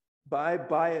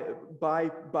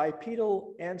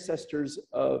bipedal ancestors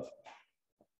of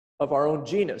our own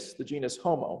genus, the genus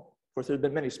Homo. Of course, there have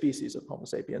been many species of Homo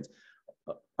sapiens,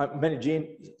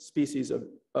 many species of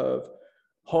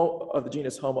the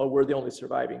genus Homo. We're the only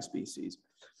surviving species.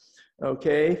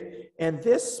 Okay, and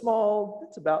this small,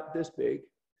 it's about this big,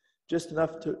 just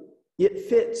enough to, it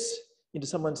fits into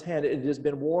someone's hand. It has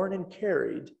been worn and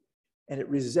carried, and it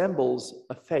resembles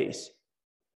a face.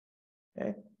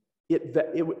 Okay,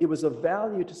 it was of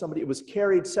value to somebody. It was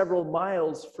carried several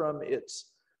miles from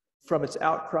its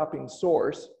outcropping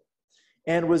source,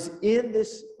 and was in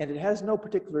this, and it has no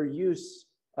particular use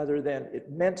other than it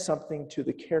meant something to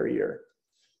the carrier,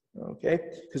 okay?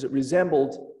 Because it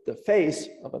resembled the face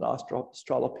of an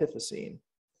Australopithecine,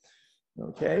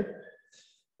 okay?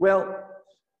 Well,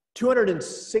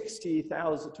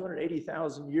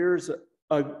 280,000 years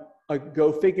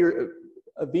ago,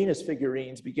 Venus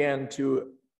figurines began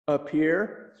to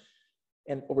appear,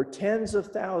 and over tens of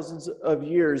thousands of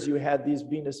years, you had these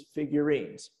Venus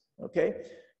figurines, okay?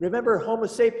 Remember, Homo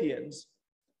sapiens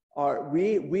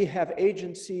we have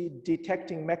agency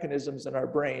detecting mechanisms in our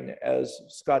brain, as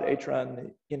Scott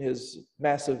Atran in his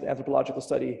massive anthropological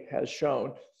study has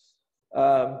shown,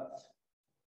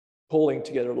 pulling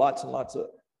together lots and lots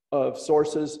of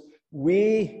sources.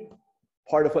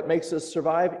 Part of what makes us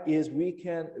survive is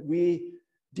we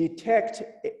detect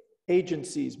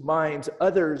agencies, minds,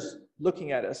 others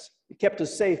looking at us. It kept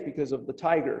us safe because of the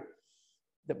tiger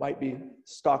that might be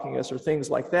stalking us or things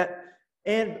like that.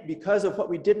 And because of what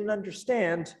we didn't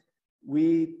understand,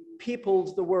 we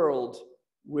peopled the world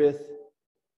with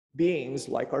beings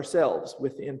like ourselves,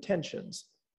 with intentions.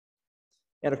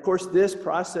 And of course, this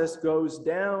process goes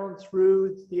down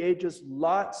through the ages,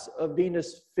 lots of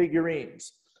Venus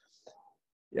figurines.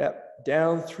 Yeah,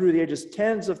 down through the ages,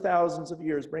 tens of thousands of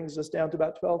years, brings us down to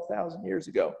about 12,000 years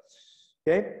ago.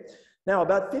 Okay, now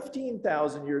about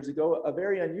 15,000 years ago, a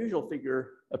very unusual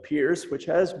figure appears, which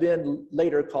has been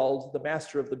later called the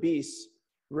Master of the Beasts.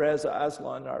 Reza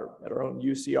Aslan, at our own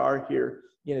UCR here,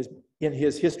 in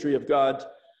his History of God,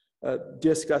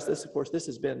 discussed this. Of course, this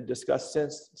has been discussed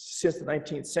since the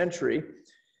 19th century.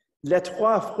 Les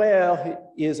Trois Frères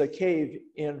is a cave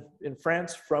in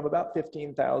France from about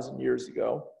 15,000 years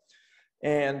ago.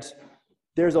 And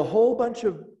there's a whole bunch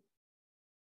of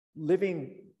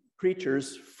living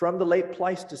creatures from the late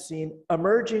Pleistocene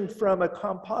emerging from a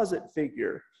composite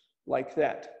figure like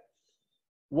that.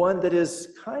 One that is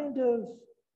kind of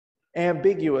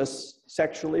ambiguous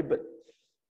sexually, but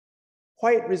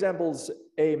quite resembles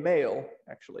a male,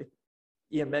 actually,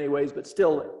 in many ways, but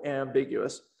still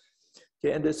ambiguous.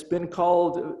 Okay, and it's been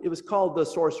called, it was called the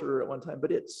sorcerer at one time,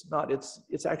 but it's not,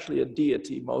 it's actually a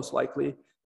deity, most likely.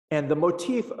 And the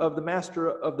motif of the Master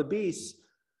of the Beasts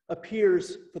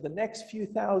appears for the next few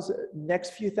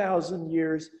thousand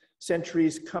years,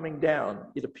 centuries coming down.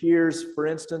 It appears, for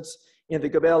instance, in the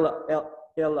Gabel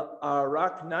el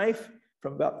Arak knife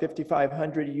from about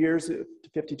 5,500 years to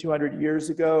 5,200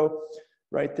 years ago.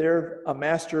 Right there, a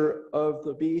Master of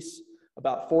the Beasts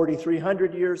about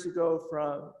 4,300 years ago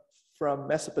from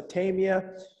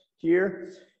Mesopotamia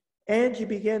here. And you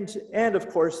begin to, and of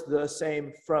course the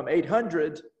same from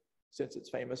 800, since it's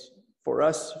famous for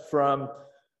us, from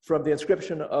the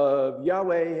inscription of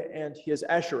Yahweh and his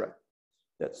Asherah.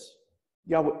 That's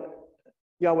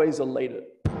Yahweh's a late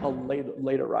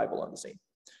arrival on the scene.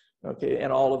 Okay,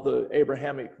 and all of the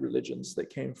Abrahamic religions that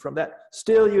came from that.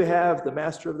 Still, you have the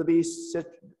Master of the Beast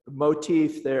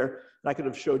motif there, and I could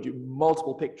have showed you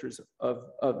multiple pictures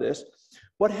of this.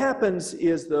 What happens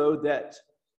is, though, that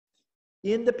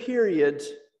in the period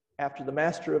after the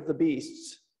Master of the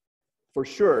Beasts, for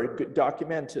sure,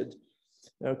 documented,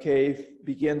 okay,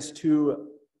 begins to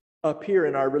appear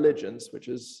in our religions, which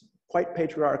is quite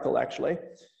patriarchal, actually.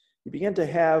 You begin to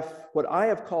have what I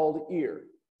have called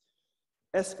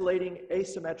escalating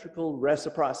asymmetrical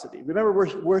reciprocity. Remember,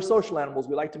 we're social animals.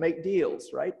 We like to make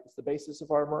deals, right? It's the basis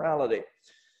of our morality.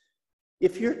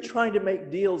 If you're trying to make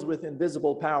deals with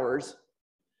invisible powers,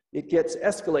 it gets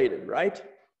escalated, right?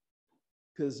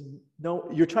 Because no,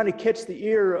 you're trying to catch the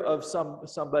ear of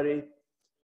somebody,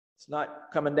 it's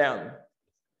not coming down.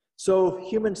 So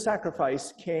human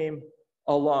sacrifice came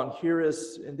along. Here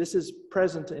is, and this is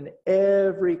present in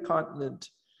every continent,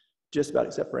 just about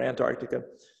except for Antarctica.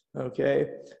 Okay,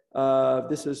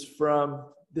 this is from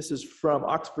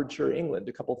Oxfordshire, England,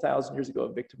 a couple thousand years ago,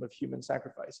 a victim of human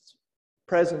sacrifice. It's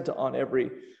present on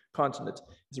every continent.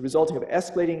 It's resulting of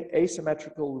escalating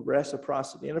asymmetrical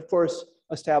reciprocity. And of course,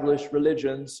 established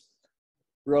religions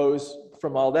rose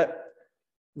from all that.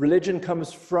 Religion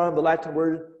comes from the Latin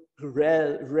word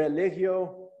religio,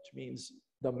 which means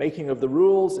the making of the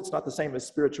rules. It's not the same as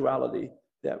spirituality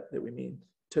that we mean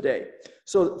today.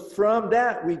 So from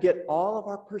that, we get all of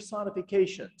our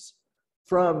personifications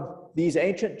from these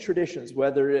ancient traditions,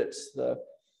 whether it's the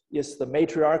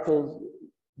matriarchal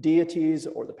deities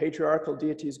or the patriarchal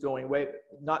deities going way,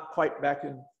 not quite back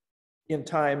in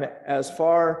time as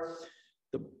far,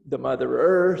 the Mother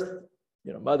Earth,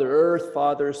 Mother Earth,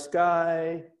 Father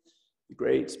Sky, the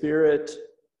Great Spirit,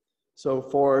 so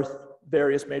forth,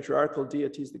 various matriarchal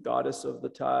deities, the goddess of the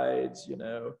tides,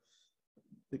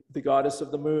 the goddess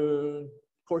of the moon.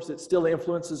 Of course, it still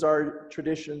influences our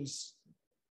traditions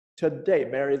today.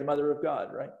 Mary, the Mother of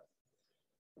God, right?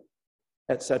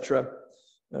 Etc.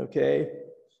 Okay.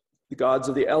 The gods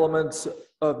of the elements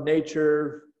of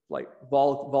nature, like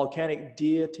volcanic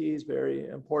deities, very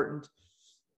important.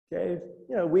 Okay.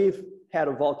 We've had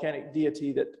a volcanic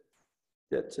deity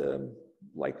that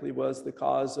likely was the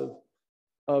cause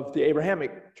of the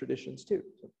Abrahamic traditions too.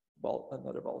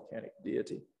 Another volcanic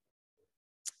deity.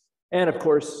 And of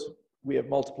course, we have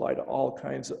multiplied all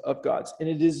kinds of gods. And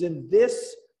it is in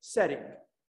this setting,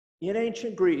 in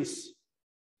ancient Greece,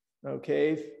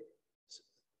 okay,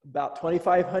 about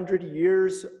 2,500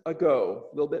 years ago,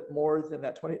 a little bit more than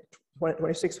that,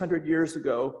 2,600 years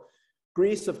ago,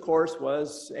 Greece, of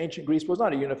course, ancient Greece was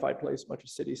not a unified place, much of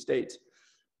city-states,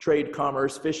 trade,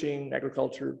 commerce, fishing,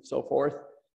 agriculture, so forth,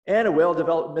 and a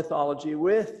well-developed mythology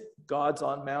with gods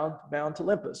on Mount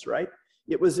Olympus, right?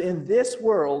 It was in this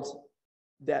world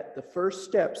that the first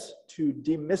steps to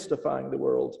demystifying the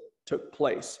world took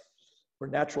place, where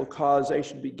natural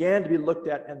causation began to be looked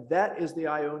at, and that is the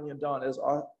Ionian dawn, as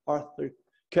Arthur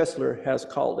Koestler has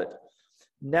called it.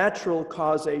 Natural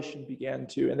causation began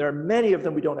to, and there are many of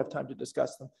them, we don't have time to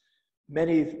discuss them.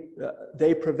 Many,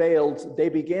 they prevailed. They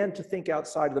began to think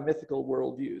outside of the mythical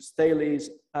worldviews. Thales,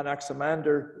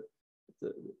 Anaximander,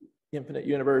 the infinite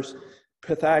universe,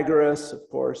 Pythagoras, of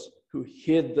course, who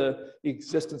hid the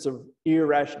existence of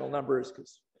irrational numbers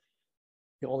because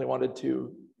he only wanted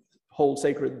to hold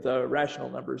sacred the rational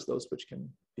numbers, those which can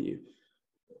be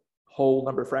whole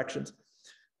number fractions.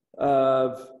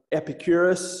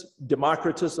 Epicurus,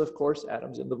 Democritus, of course,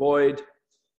 atoms in the void,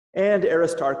 and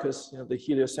Aristarchus, the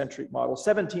heliocentric model,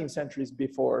 17 centuries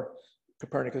before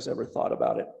Copernicus ever thought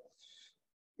about it,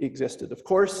 existed. Of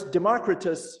course,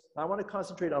 Democritus, I want to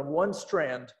concentrate on one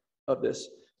strand of this.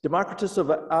 Democritus of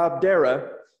Abdera,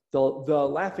 the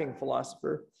laughing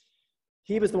philosopher,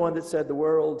 he was the one that said the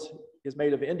world is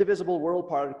made of indivisible world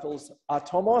particles,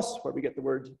 atomos, where we get the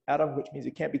word atom, which means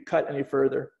it can't be cut any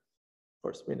further. Of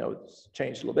course, we know it's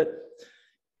changed a little bit.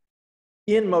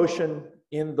 In motion,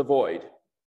 in the void.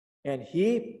 And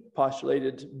he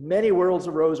postulated many worlds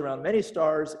arose around many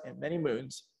stars and many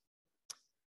moons.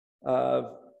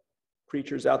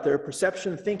 Creatures out there,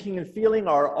 perception, thinking, and feeling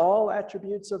are all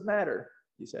attributes of matter,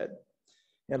 he said.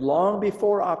 And long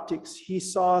before optics, he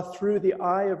saw through the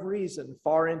eye of reason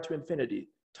far into infinity.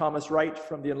 Thomas Wright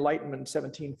from the Enlightenment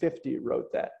 1750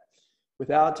 wrote that.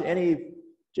 Without any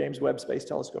James Webb Space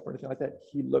Telescope or anything like that,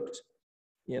 he looked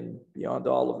in beyond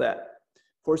all of that.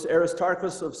 Of course,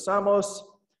 Aristarchus of Samos,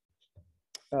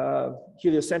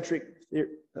 heliocentric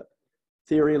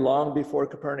theory long before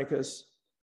Copernicus.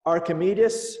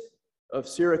 Archimedes of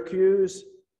Syracuse,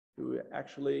 who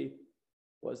actually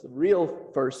was the real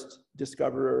first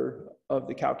discoverer of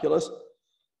the calculus,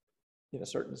 in a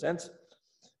certain sense.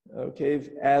 Okay,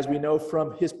 as we know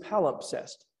from his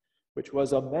palimpsest, which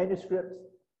was a manuscript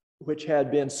which had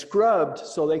been scrubbed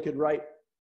so they could write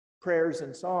prayers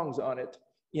and songs on it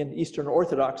in Eastern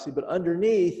Orthodoxy, but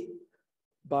underneath,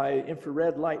 by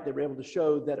infrared light, they were able to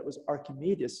show that it was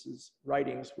Archimedes'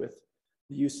 writings with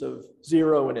the use of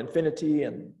zero and infinity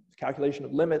and calculation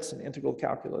of limits and integral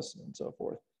calculus and so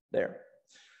forth there.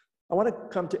 I want to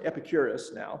come to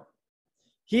Epicurus now.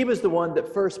 He was the one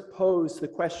that first posed the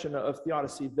question of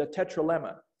theodicy, the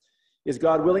tetralemma. Is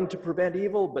God willing to prevent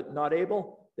evil but not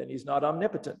able? Then he's not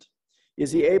omnipotent.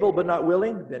 Is he able but not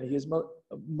willing? Then he is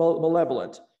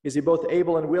malevolent. Is he both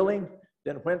able and willing?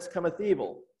 Then whence cometh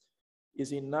evil? Is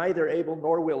he neither able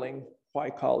nor willing? Why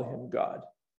call him God?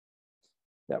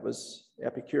 That was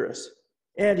Epicurus.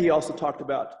 And he also talked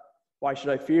about, why should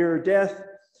I fear death?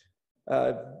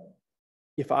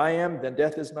 If I am, then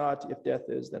death is not. If death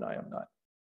is, then I am not.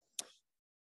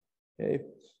 Okay.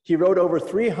 He wrote over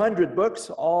 300 books,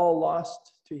 all lost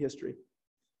to history.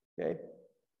 Okay.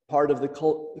 Part of the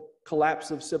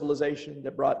collapse of civilization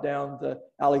that brought down the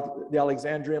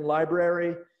Alexandrian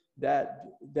library,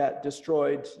 that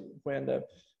destroyed when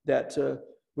that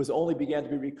was only began to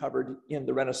be recovered in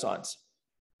the Renaissance.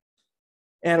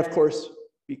 And of course,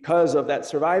 because of that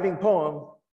surviving poem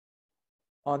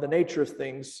on the nature of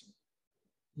things,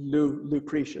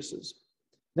 Lucretius's.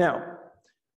 Now,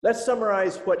 let's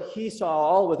summarize what he saw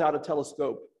all without a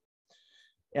telescope,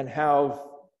 and how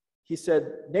he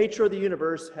said, nature of the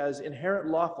universe has inherent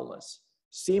lawfulness,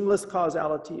 seamless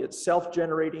causality, it's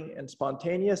self-generating and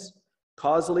spontaneous,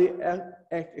 causally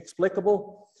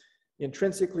explicable,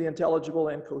 intrinsically intelligible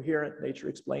and coherent. Nature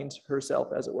explains herself,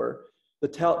 as it were. The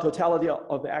totality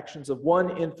of the actions of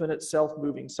one infinite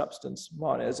self-moving substance,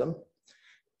 monism.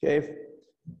 Okay,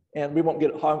 and we won't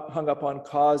get hung up on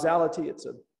causality. It's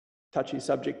a touchy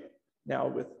subject now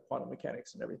with quantum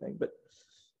mechanics and everything, but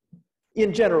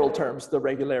in general terms, the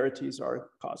regularities are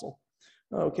causal.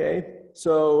 Okay,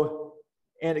 so,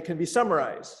 and it can be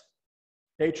summarized.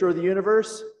 Nature of the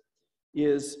universe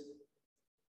is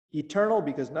eternal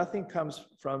because nothing comes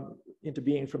into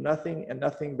being from nothing, and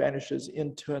nothing vanishes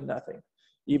into nothing.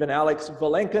 Even Alex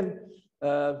Valenkin,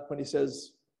 when he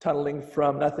says tunneling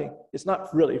from nothing, it's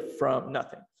not really from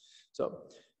nothing. So,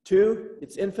 2,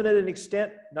 it's infinite in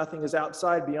extent. Nothing is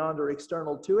outside, beyond, or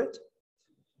external to it.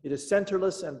 It is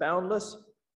centerless and boundless,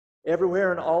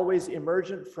 everywhere and always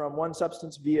emergent from one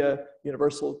substance via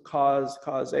universal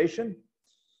causation.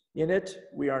 In it,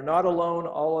 we are not alone.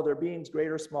 All other beings, great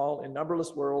or small, in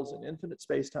numberless worlds, in infinite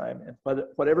space-time, and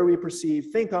whatever we perceive,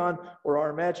 think on, or our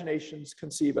imaginations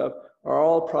conceive of, are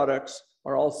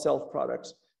all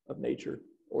self-products of nature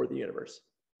or the universe.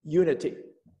 Unity.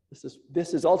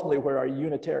 This is ultimately where our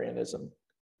Unitarianism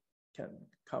can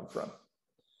come from.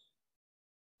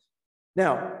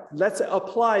 Now, let's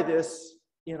apply this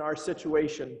in our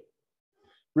situation.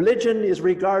 Religion is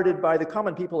regarded by the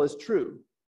common people as true.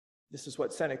 This is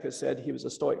what Seneca said. He was a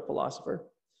Stoic philosopher,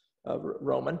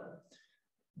 Roman.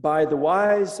 By the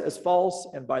wise as false,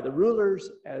 and by the rulers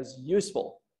as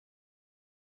useful.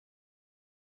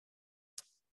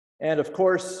 And of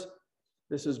course,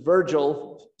 this is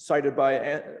Virgil, cited by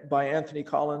Anthony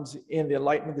Collins in the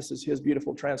Enlightenment. This is his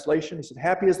beautiful translation. He said,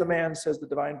 happy is the man, says the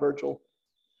divine Virgil,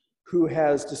 who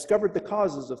has discovered the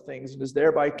causes of things and is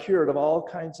thereby cured of all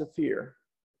kinds of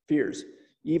fears,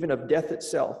 even of death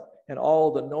itself, and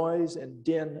all the noise and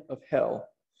din of hell.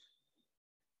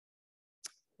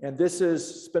 And this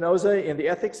is Spinoza in the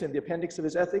Ethics, in the appendix of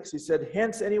his Ethics. He said,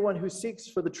 hence anyone who seeks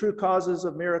for the true causes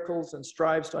of miracles and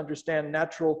strives to understand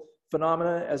natural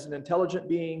phenomena as an intelligent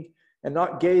being and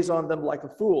not gaze on them like a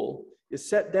fool is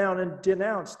set down and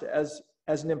denounced as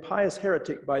an impious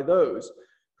heretic by those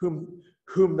whom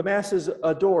the masses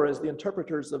adore as the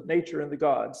interpreters of nature and the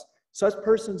gods. Such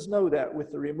persons know that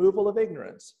with the removal of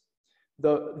ignorance,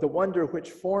 the wonder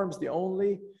which forms the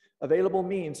only available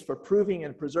means for proving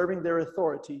and preserving their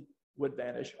authority would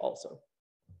vanish also.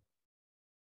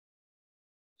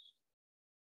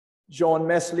 Jean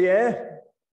Meslier,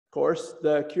 of course,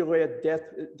 the curé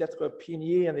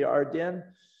d'Étrepigny in the Ardennes,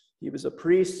 he was a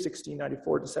priest,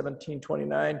 1694 to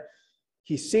 1729.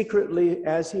 He secretly,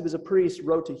 as he was a priest,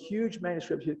 wrote a huge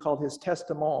manuscript he called his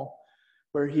Testament,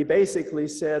 where he basically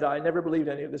said, I never believed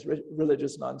any of this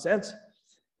religious nonsense,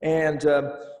 and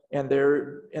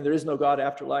there is no God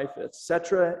after life,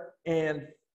 etc. And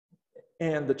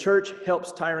the church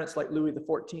helps tyrants like Louis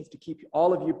XIV to keep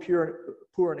all of you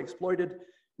poor and exploited.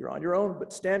 You're on your own,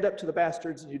 but stand up to the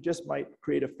bastards and you just might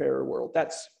create a fairer world.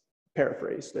 That's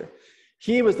paraphrased there.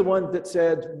 He was the one that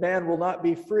said, man will not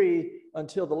be free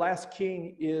until the last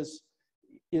king is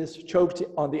choked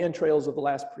on the entrails of the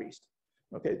last priest.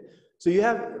 Okay, so you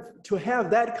have to have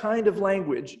that kind of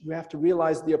language. You have to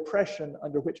realize the oppression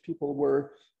under which people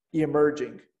were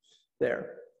emerging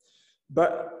there.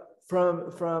 But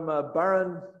from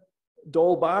Baron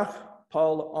d'Holbach,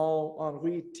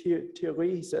 Paul-Henri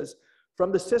Thierry, he says,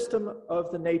 from the system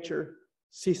of the nature,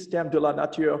 Système de la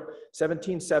Nature,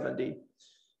 1770,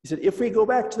 he said, if we go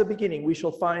back to the beginning, we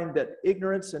shall find that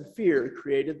ignorance and fear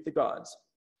created the gods,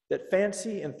 that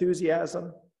fancy,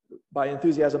 enthusiasm, by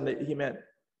enthusiasm he meant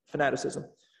fanaticism,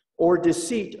 or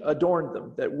deceit adorned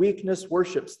them, that weakness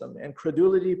worships them, and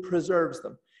credulity preserves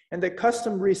them, and that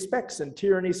custom respects and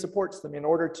tyranny supports them in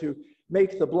order to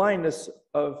make the blindness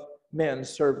of men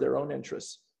serve their own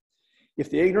interests. If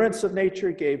the ignorance of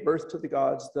nature gave birth to the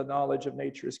gods, the knowledge of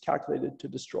nature is calculated to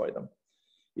destroy them.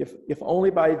 If only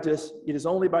by it is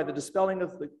only by the dispelling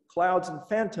of the clouds and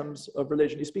phantoms of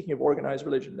religion, he's speaking of organized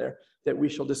religion there, that we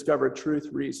shall discover truth,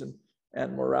 reason,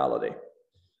 and morality.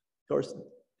 Of course,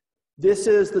 this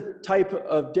is the type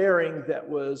of daring that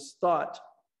was thought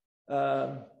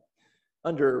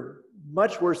under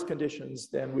much worse conditions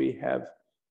than we have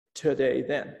today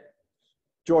then.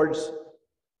 George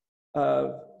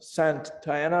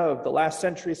Santayana of the last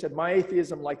century said, "My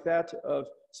atheism, like that of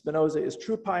Spinoza, is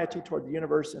true piety toward the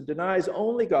universe and denies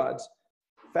only gods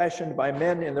fashioned by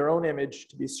men in their own image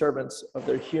to be servants of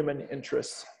their human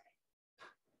interests."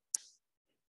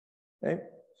 Okay?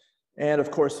 And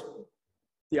of course,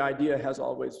 the idea has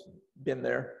always been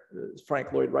there.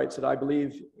 Frank Lloyd Wright said, "I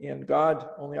believe in God,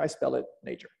 only I spell it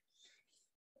nature,"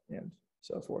 and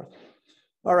so forth.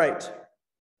 All right.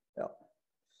 Well,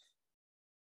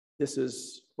 this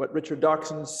is what Richard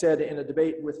Dawkins said in a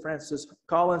debate with Francis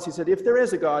Collins. He said, "If there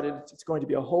is a God, it's going to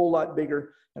be a whole lot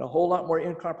bigger and a whole lot more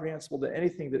incomprehensible than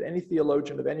anything that any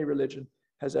theologian of any religion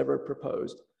has ever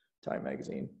proposed." Time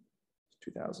magazine,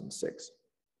 2006.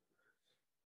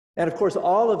 And of course,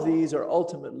 all of these are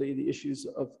ultimately the issues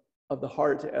of the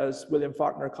heart, as William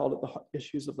Faulkner called it, the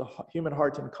issues of the human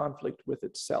heart in conflict with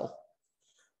itself.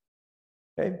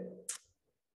 Okay?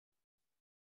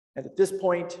 And at this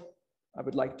point, I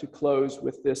would like to close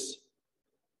with this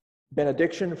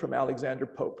benediction from Alexander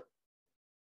Pope.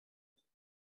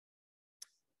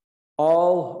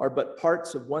 "All are but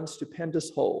parts of one stupendous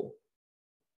whole."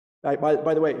 By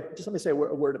the way, just let me say a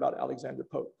word about Alexander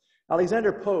Pope.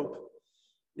 Alexander Pope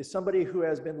is somebody who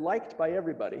has been liked by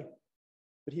everybody,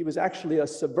 but he was actually a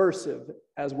subversive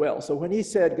as well. So when he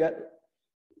said that,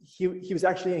 he was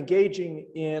actually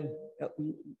engaging in,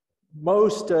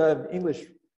 most English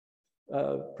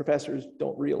professors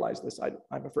don't realize this,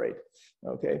 I'm afraid,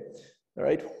 okay? All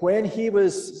right, when he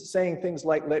was saying things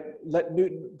like, let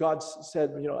Newton, God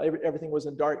said, you know, everything was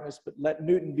in darkness, but let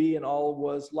Newton be and all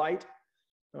was light,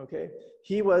 okay?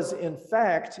 He was in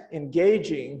fact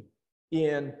engaging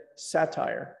in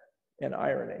satire and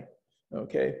irony,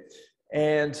 okay?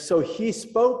 And so he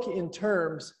spoke in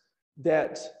terms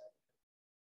that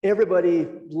everybody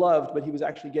loved, but he was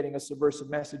actually getting a subversive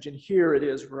message, and here it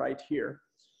is right here.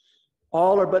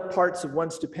 "All are but parts of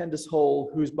one stupendous whole,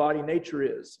 whose body nature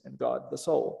is, and God the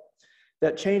soul,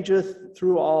 that changeth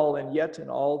through all and yet in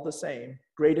all the same,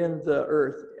 great in the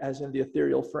earth as in the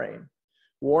ethereal frame,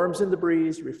 warms in the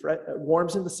breeze,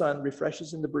 warms in the sun,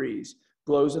 refreshes in the breeze,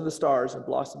 glows in the stars and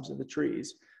blossoms in the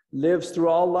trees, lives through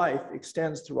all life,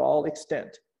 extends through all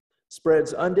extent,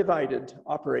 spreads undivided,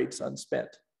 operates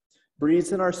unspent,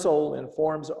 breathes in our soul,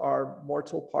 informs our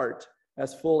mortal part,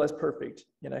 as full as perfect,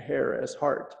 in a hair as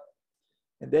heart."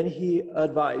 And then he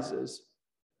advises,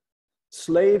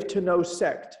 "Slave to no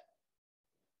sect,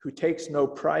 who takes no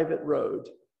private road,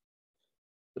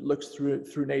 but looks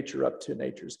through nature up to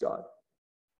nature's God."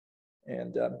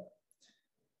 And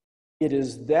it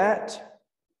is that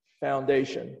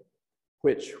foundation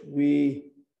which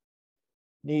we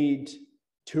need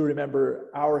to remember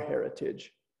our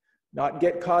heritage, not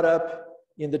get caught up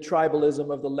in the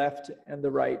tribalism of the left and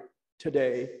the right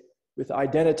today with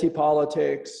identity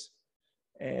politics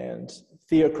and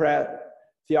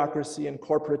theocracy and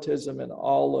corporatism and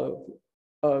all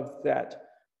of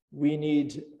that. We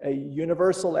need a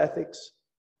universal ethics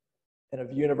and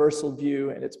a universal view,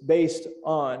 and it's based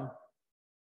on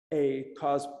a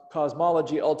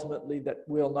cosmology ultimately that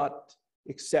will not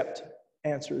accept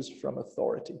answers from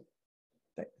authority.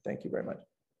 Thank you very much.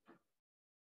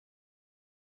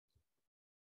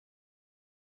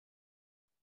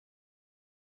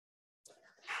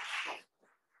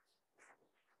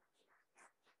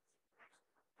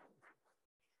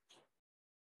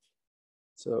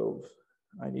 So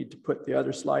I need to put the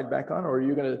other slide back on, or are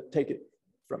you going to take it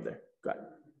from there? Go ahead.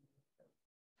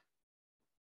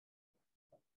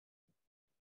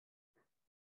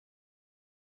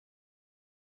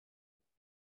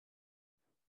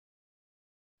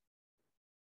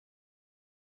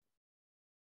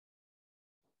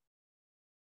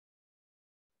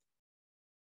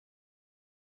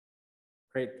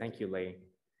 Great, thank you, Lee.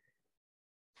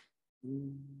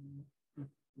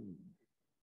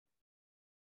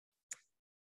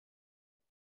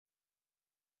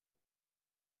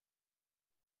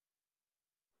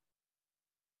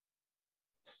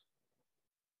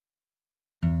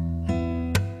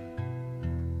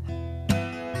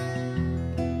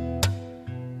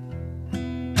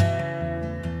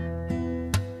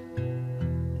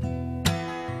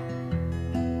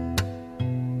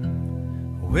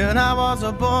 When I was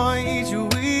a boy each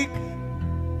week,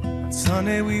 I'd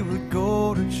Sunday we would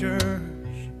go to church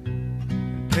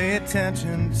and pay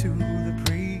attention to the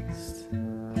priest.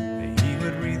 He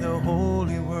would read the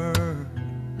holy word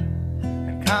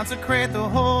and consecrate the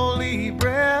holy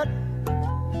bread,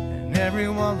 and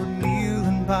everyone would kneel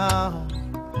and bow.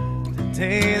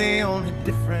 Today the only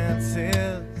difference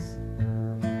is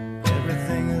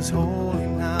everything is holy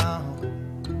now.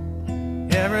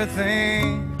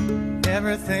 Everything,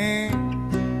 everything,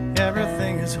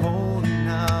 everything is holy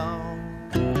now.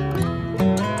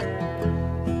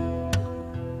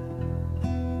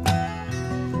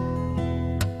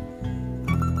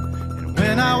 And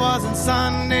when I was in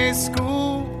Sunday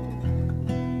school,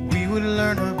 we would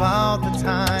learn about the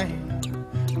time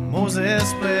Moses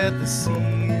split the sea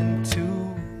in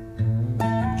two,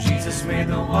 Jesus made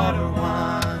the water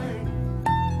wine.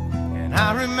 And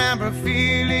I remember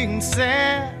feeling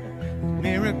sad,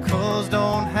 miracles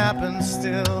don't happen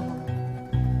still.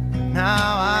 But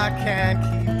now I can't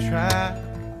keep track,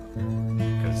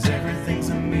 'cause everything's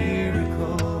a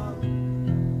miracle.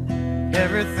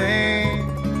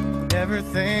 Everything,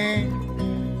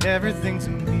 everything, everything's a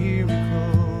miracle.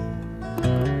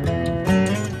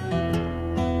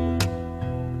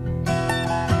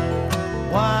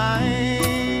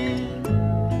 Wine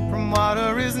from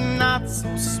water is not so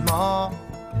small,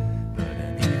 but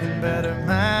an even better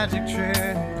magic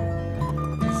trick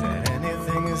is that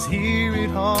anything is here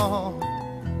at all.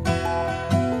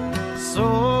 So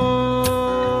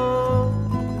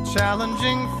the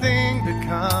challenging thing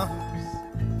becomes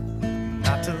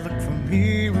not to look for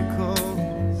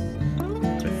miracles,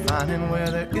 but finding where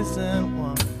there isn't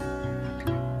one.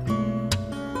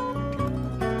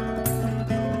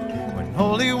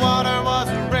 Holy water was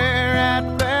rare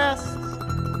at best,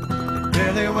 it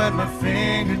barely wet my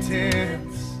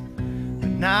fingertips. But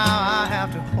now I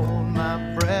have to hold my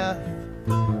breath,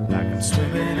 like I'm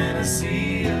swimming in a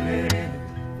sea of it.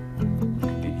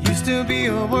 It used to be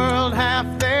a world half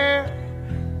there,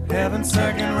 heaven's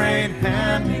second-rate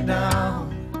hand-me-down.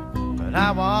 But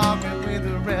I walk it with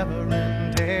a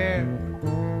reverent air,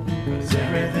 'cause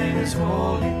everything is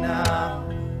holy now.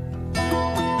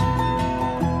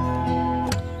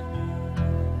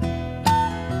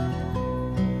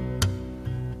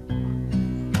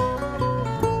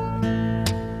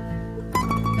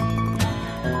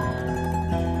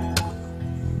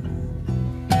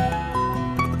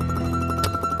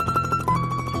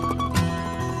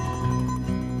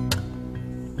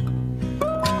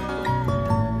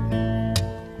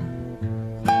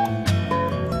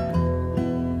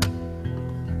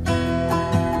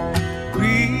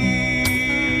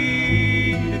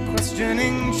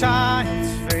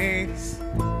 Child's face,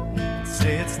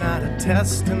 say it's not a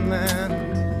testament,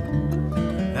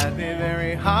 that'd be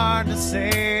very hard to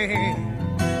say.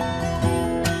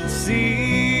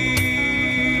 See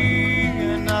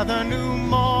another new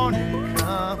morning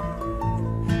come,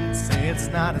 say it's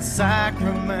not a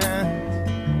sacrament,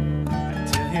 I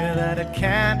tell you that it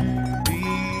can't be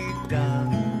done.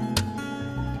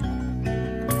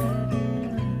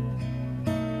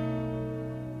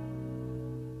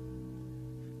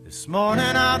 This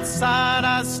morning outside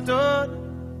I stood,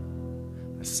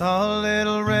 I saw a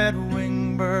little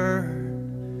red-winged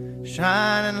bird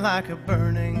shining like a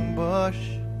burning bush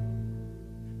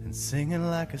and singing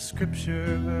like a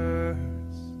scripture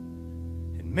verse.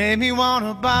 It made me want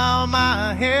to bow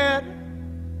my head.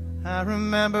 I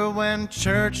remember when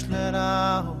church let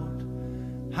out,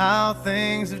 how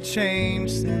things have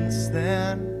changed since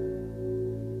then.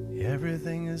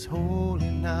 Everything is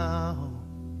holy now.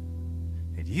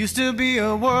 It used to be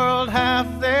a world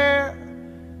half there,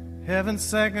 heaven's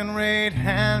second-rate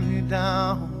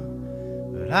hand-me-down.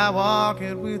 But I walk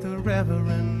it with a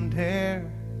reverent air,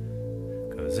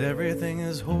 'cause everything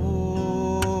is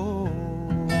holy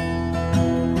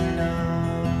now.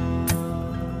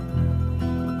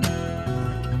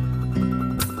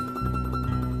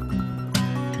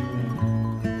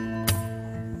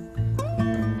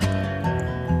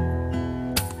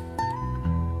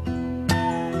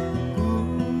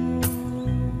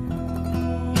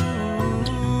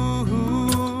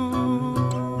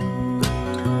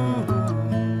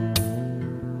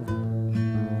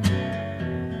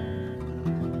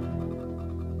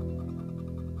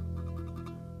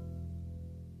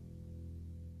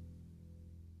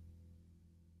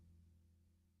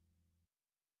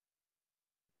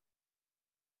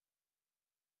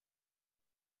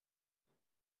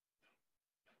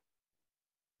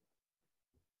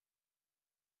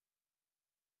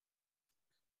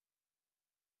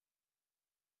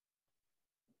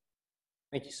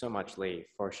 Thank you so much, Lee,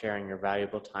 for sharing your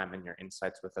valuable time and your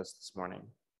insights with us this morning.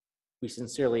 We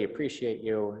sincerely appreciate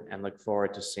you and look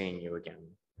forward to seeing you again.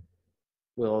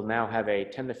 We'll now have a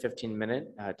 10 to 15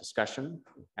 minute discussion,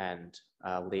 and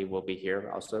Lee will be here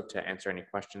also to answer any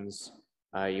questions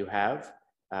you have.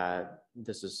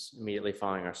 This is immediately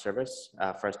following our service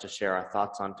for us to share our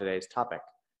thoughts on today's topic.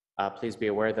 Please be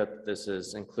aware that this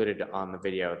is included on the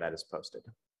video that is posted.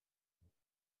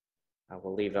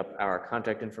 We'll leave up our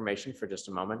contact information for just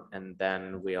a moment, and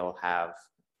then we'll have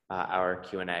our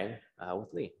Q&A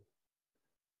with Lee.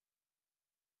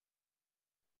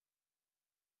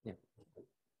 Yeah.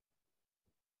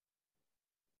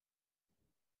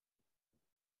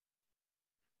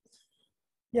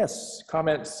 Yes,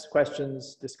 comments,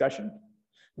 questions, discussion.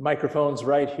 The microphone's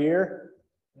right here,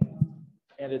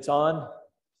 and it's on.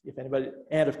 If anybody,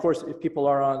 and of course, if people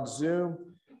are on Zoom,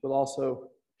 we'll also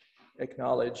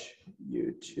acknowledge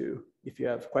you too, if you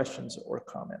have questions or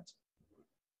comments.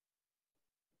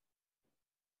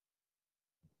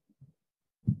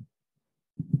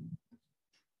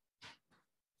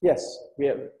 Yes, we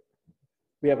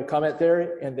have a comment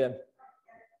there, and then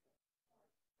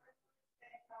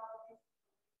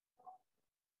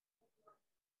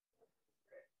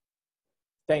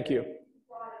thank you.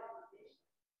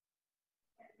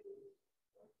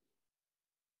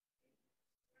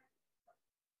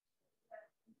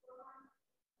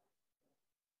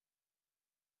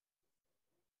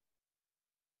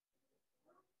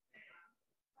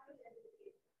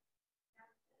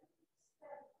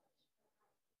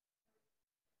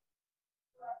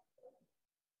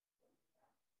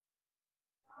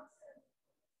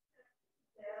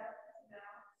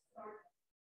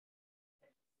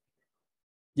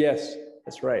 Yes,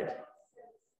 that's right.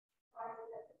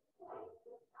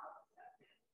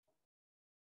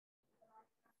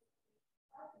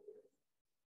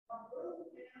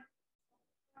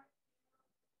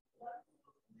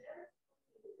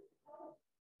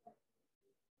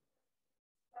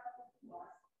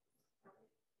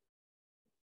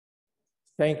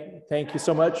 Thank you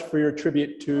so much for your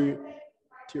tribute to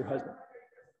your husband.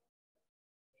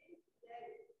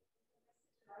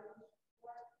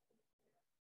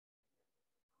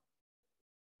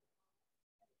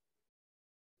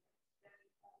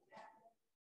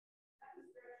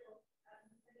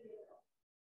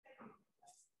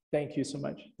 Thank you so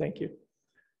much. Thank you.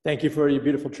 Thank you for your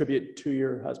beautiful tribute to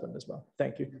your husband as well.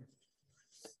 Thank you.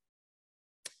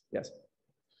 Yes.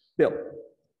 Bill.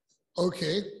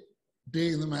 Okay.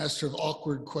 Being the master of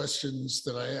awkward questions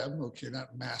that I am, okay,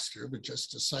 not master, but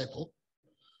just disciple,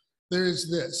 there is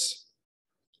this.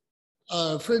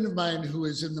 A friend of mine who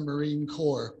is in the Marine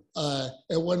Corps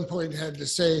at one point had to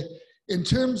say, in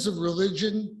terms of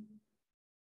religion,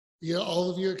 you know, all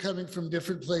of you are coming from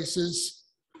different places.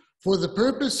 For the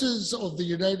purposes of the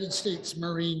United States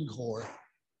Marine Corps,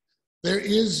 there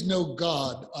is no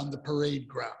God on the parade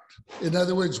ground. In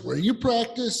other words, where you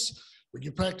practice, when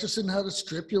you're practicing how to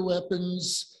strip your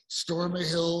weapons, storm a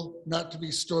hill, not to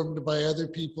be stormed by other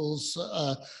people's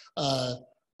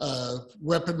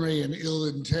weaponry and ill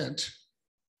intent.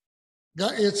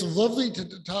 God, it's lovely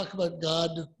to talk about God,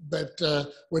 but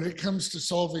when it comes to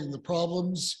solving the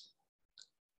problems,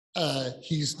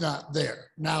 he's not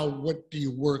there. Now, what do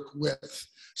you work with?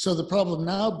 So the problem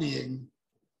now being,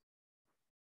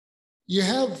 you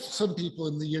have some people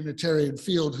in the Unitarian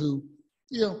field who,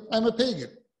 you know, I'm a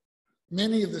pagan.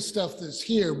 Many of the stuff that's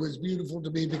here was beautiful to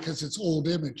me because it's old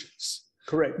images.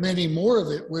 Correct. Many more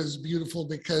of it was beautiful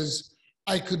because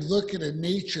I could look at a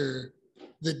nature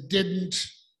that didn't,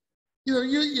 you know,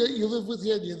 you live with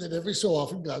the idea that every so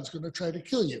often God's going to try to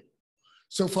kill you.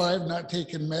 So far, I've not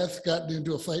taken meth, gotten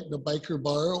into a fight in a biker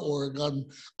bar, or gone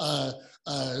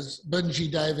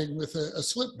bungee diving with a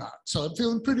slip knot. So I'm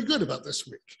feeling pretty good about this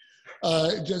week,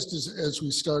 just as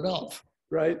we start off.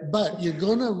 Right. But you're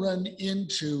going to run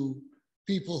into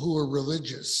people who are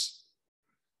religious,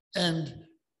 and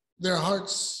their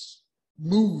hearts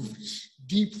moved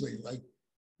deeply, like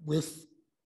with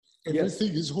everything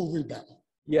is holy now.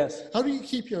 Yes. How do you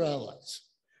keep your allies?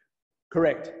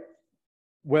 Correct.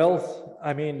 Well,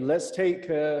 I mean, let's take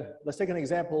an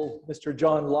example, Mr.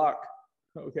 John Locke.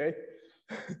 Okay,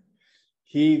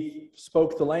 he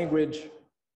spoke the language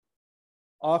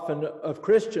often of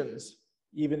Christians,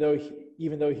 even though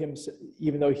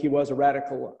he was a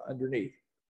radical underneath.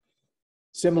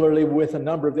 Similarly, with a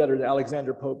number of the others,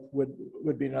 Alexander Pope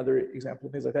would be another example,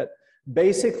 things like that.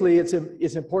 Basically, it's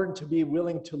important to be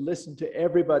willing to listen to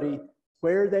everybody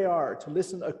where they are, to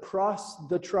listen across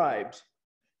the tribes.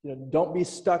 You know, don't be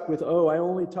stuck with, oh, I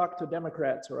only talk to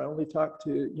Democrats, or I only talk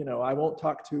to, you know, I won't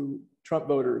talk to Trump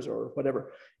voters or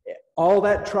whatever. All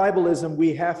that tribalism,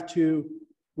 we have to,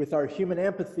 with our human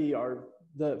empathy, our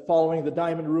following the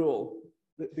diamond rule,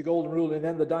 the golden rule, and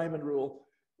then the diamond rule,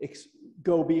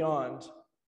 go beyond,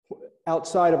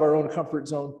 outside of our own comfort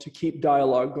zone, to keep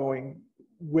dialogue going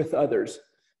with others,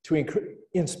 to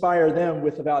inspire them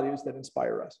with the values that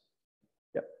inspire us.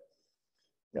 Yep.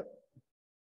 Yep.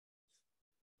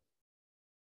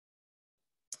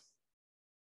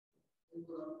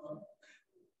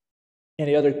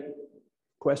 Any other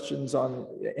questions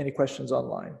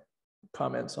online?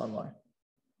 Comments online?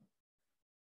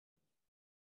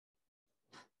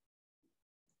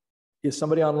 Is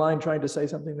somebody online trying to say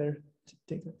something there?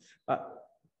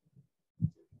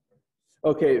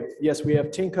 Okay, yes, we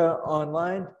have Tinka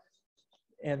online,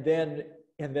 and then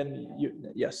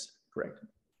you, yes, correct.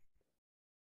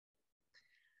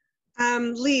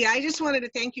 Lee, I just wanted to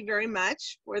thank you very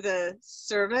much for the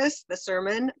service, the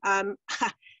sermon.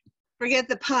 Forget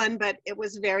the pun, but it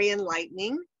was very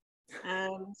enlightening.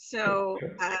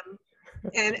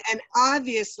 And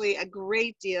obviously a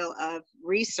great deal of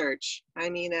research. I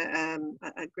mean, a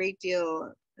great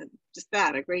deal, a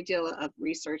great deal of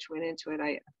research went into it.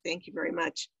 I thank you very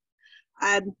much.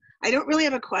 I don't really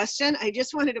have a question. I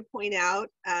just wanted to point out,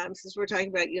 since we're talking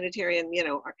about Unitarian,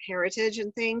 our heritage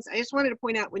and things, I just wanted to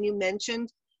point out when you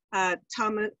mentioned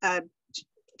Thomas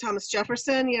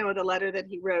Jefferson, the letter that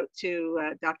he wrote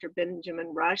to Dr.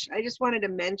 Benjamin Rush. I just wanted to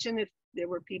mention, if there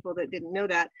were people that didn't know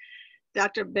that,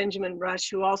 Dr. Benjamin Rush,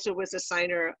 who also was a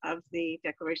signer of the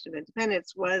Declaration of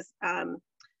Independence,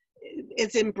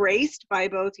 it's embraced by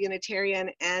both Unitarian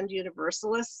and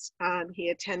Universalists. He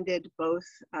attended both,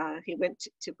 he went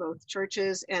to both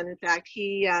churches, and in fact,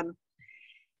 he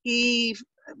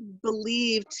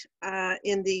believed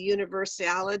in the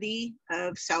universality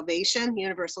of salvation,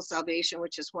 universal salvation,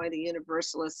 which is why the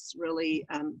Universalists really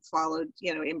followed,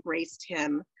 embraced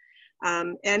him.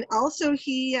 And also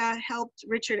he helped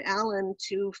Richard Allen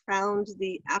to found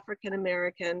the African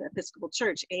American Episcopal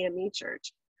Church, AME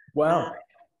Church. Wow.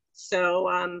 So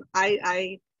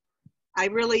I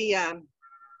really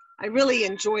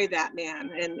enjoy that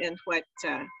man and what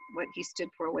he stood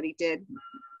for, what he did,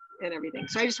 and everything.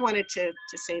 So I just wanted to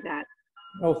say that.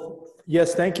 Oh,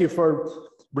 yes, thank you for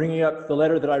bringing up the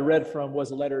letter that I read from.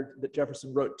 Was a letter that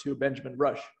Jefferson wrote to Benjamin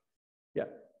Rush. Yeah,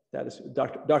 that is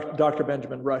Dr.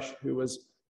 Benjamin Rush, who was,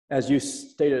 as you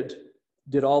stated,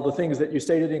 did all the things that you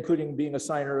stated, including being a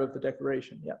signer of the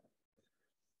Declaration. Yeah.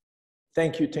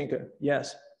 Thank you, Tinka.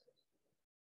 Yes.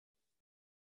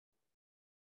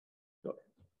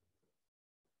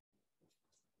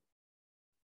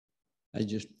 I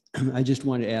just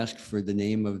want to ask for the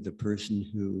name of the person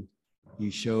who you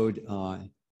showed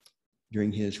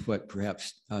during his,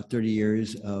 perhaps 30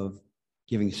 years of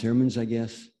giving sermons, I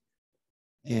guess.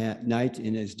 At night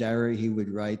in his diary, he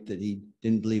would write that he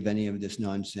didn't believe any of this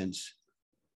nonsense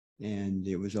and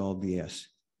it was all BS.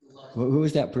 Who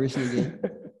was that person again?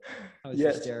 That was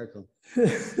hysterical.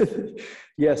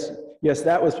 Yes,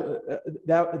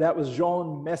 that was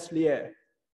Jean Meslier.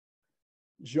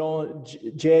 Jean,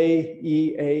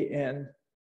 Jean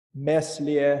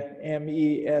Meslier,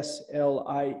 Meslier.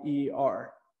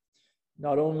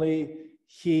 Not only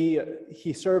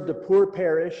he served a poor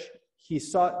parish, he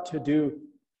sought to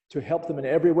help them in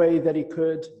every way that he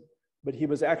could, but he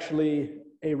was actually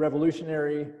a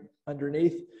revolutionary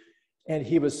underneath, and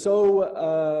he was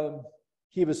so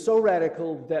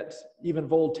radical that even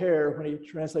Voltaire, when he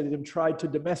translated him, tried to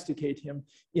domesticate him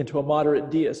into a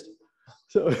moderate deist.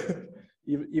 So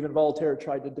even Voltaire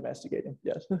tried to domesticate him.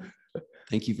 Yes.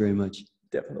 Thank you very much.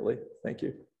 Definitely. Thank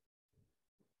you.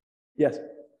 Yes.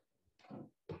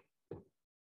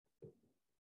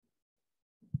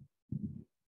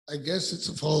 I guess it's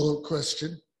a follow-up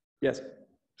question. Yes.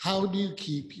 How do you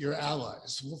keep your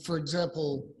allies? Well, for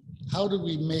example, how do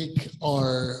we make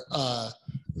our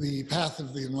the path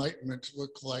of the Enlightenment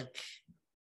look like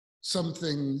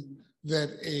something that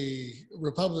a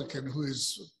Republican who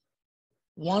is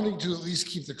wanting to at least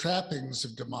keep the trappings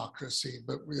of democracy,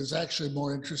 but is actually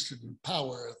more interested in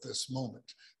power at this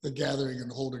moment, the gathering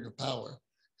and holding of power?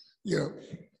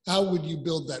 How would you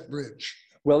build that bridge?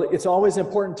 Well, it's always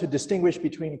important to distinguish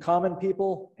between common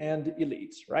people and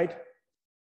elites, right?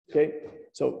 Okay,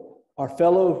 so our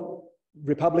fellow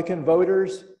Republican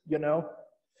voters,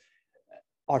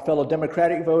 our fellow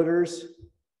Democratic voters,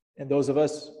 and those of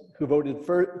us who voted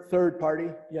for third party,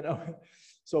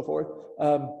 so forth.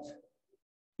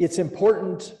 It's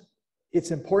important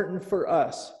for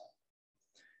us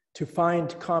to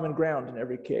find common ground in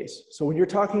every case. So when you're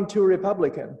talking to a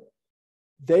Republican,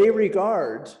 they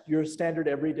regard your standard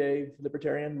everyday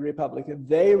libertarian Republican,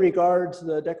 they regard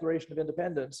the Declaration of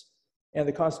Independence and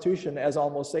the Constitution as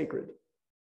almost sacred.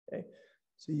 Okay?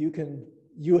 So you can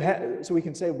so we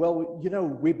can say, well, you know,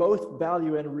 we both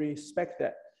value and respect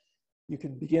that. You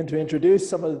can begin to introduce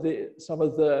some of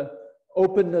the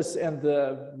openness and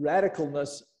the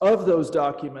radicalness of those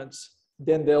documents.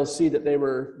 Then they'll see that they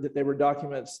were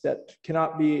documents that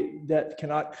cannot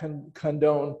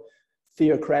condone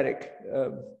theocratic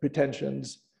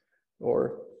pretensions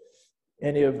or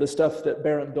any of the stuff that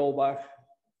Baron Dolbach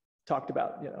talked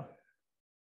about, you know,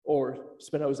 or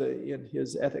Spinoza in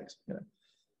his Ethics, you know,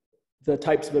 the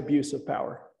types of abuse of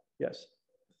power. Yes,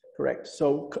 correct.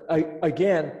 So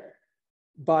again,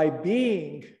 by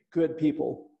being good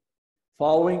people,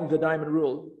 following the diamond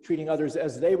rule, treating others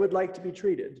as they would like to be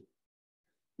treated,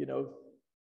 you know,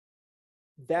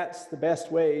 that's the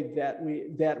best way that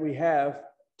we have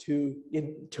to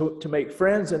make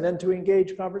friends and then to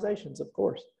engage conversations, of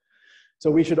course. So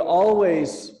we should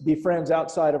always be friends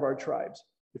outside of our tribes.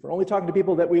 If we're only talking to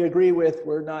people that we agree with,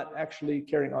 we're not actually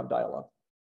carrying on dialogue.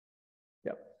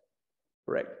 Yep,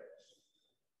 correct.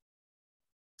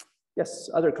 Yes,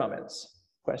 other comments,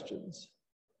 questions,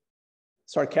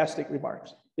 sarcastic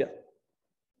remarks? Yeah.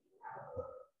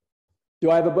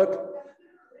 Do I have a book?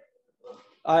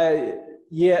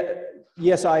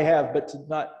 Yes, I have, but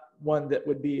not one that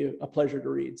would be a pleasure to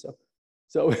read.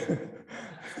 So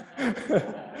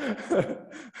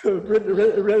read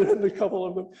a couple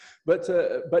of them, but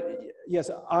yes,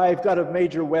 I've got a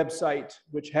major website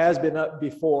which has been up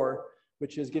before,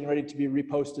 which is getting ready to be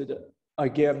reposted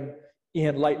again,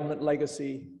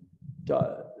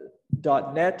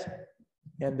 enlightenmentlegacy.net,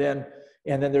 and then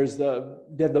there's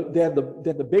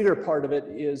the bigger part of it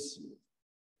is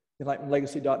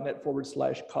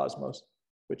enlightenmentlegacy.net/cosmos,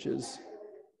 which is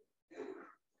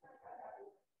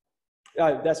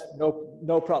that's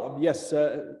no problem. Yes,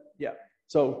 yeah.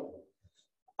 So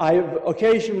I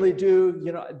occasionally do,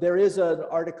 you know, there is an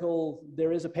article,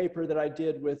 there is a paper that I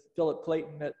did with Philip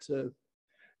Clayton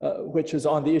which is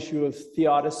on the issue of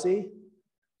theodicy,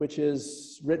 which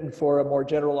is written for a more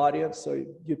general audience. So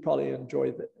you'd probably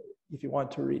enjoy that if you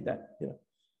want to read that. You know,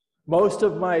 most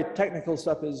of my technical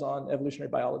stuff is on evolutionary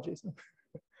biology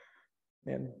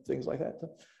and things like that. So,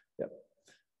 yeah.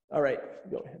 All right,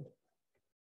 go ahead.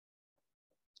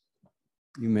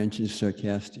 You mentioned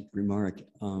sarcastic remark.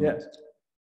 Yes.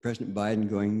 President Biden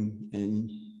going, and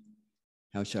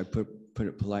how should I put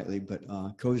it politely, but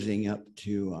cozying up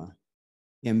to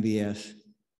MBS.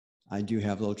 I do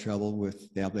have a little trouble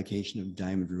with the application of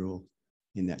diamond rule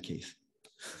in that case.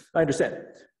 I understand.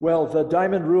 Well, the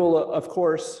diamond rule, of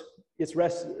course,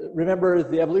 remember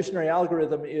the evolutionary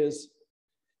algorithm is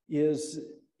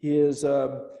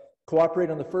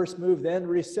cooperate on the first move, then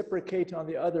reciprocate on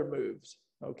the other moves.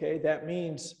 Okay, that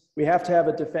means we have to have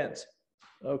a defense.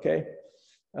 Okay,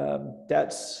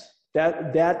 that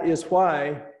is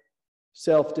why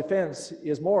self-defense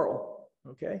is moral.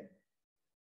 Okay,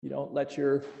 you don't let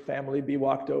your family be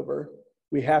walked over.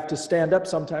 We have to stand up.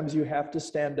 Sometimes you have to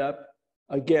stand up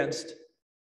against.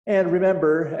 And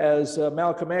remember, as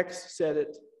Malcolm X said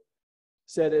it.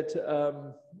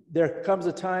 There comes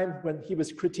a time when he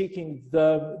was critiquing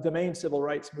the main civil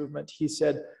rights movement. He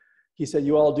said,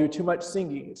 you all do too much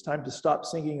singing. It's time to stop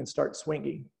singing and start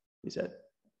swinging, he said.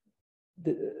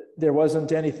 There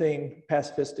wasn't anything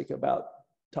pacifistic about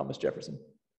Thomas Jefferson,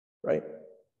 right?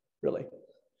 Really.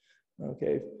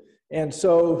 Okay. And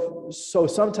so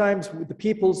sometimes the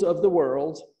peoples of the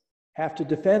world have to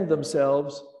defend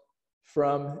themselves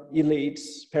from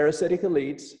elites, parasitic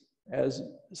elites,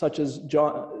 such as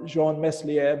Jean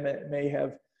Meslier may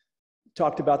have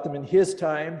talked about them in his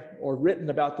time or written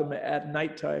about them at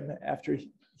nighttime after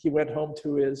he went home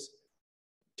to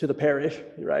the parish,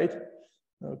 right?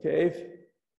 Okay.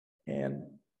 And,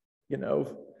 you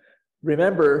know,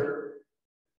 remember,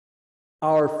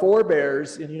 our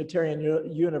forebears in Unitarian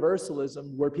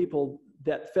Universalism were people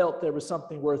that felt there was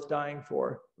something worth dying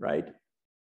for, right?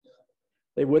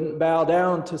 They wouldn't bow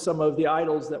down to some of the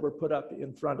idols that were put up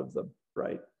in front of them,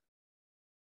 right?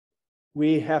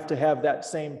 We have to have that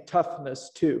same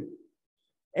toughness too.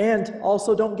 And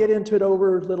also don't get into it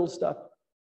over little stuff.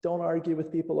 Don't argue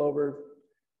with people over,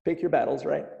 pick your battles,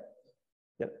 right?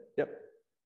 Yep.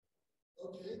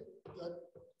 Okay, that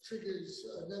triggers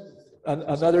another thing.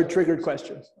 Another triggered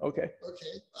question, okay.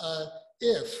 Okay,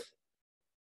 if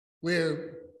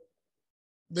we're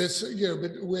this, you know,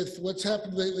 but with what's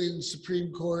happened lately in the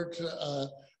Supreme Court, the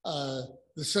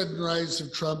sudden rise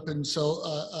of Trump and so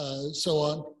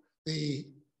on, the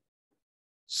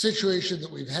situation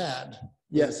that we've had,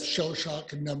 yes, shell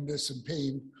shock and numbness and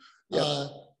pain. Yep.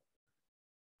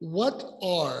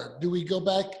 Do we go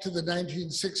back to the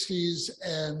 1960s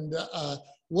and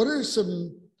what are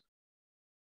some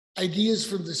ideas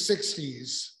from the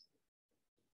 60s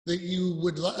that you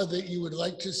would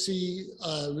like to see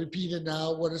repeated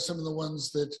now? What are some of the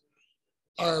ones that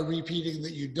are repeating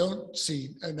that you don't see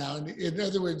now? In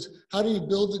other words, how do you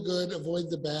build the good, avoid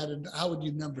the bad, and how would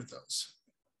you number those?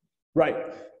 Right.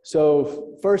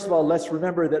 So first of all, let's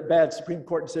remember that bad Supreme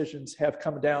Court decisions have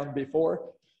come down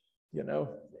before, you know,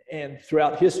 and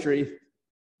throughout history,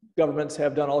 governments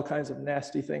have done all kinds of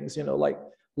nasty things, you know,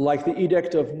 like the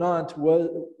Edict of Nantes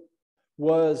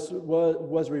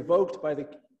was revoked by the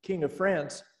King of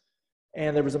France,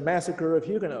 and there was a massacre of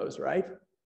Huguenots, right?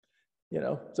 You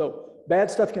know, so bad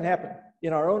stuff can happen.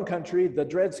 In our own country, the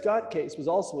Dred Scott case was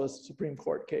also a Supreme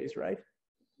Court case, right?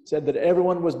 Said that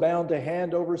everyone was bound to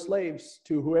hand over slaves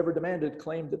to whoever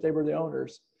claimed that they were the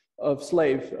owners of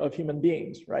human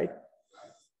beings, right?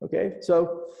 Okay,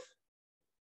 so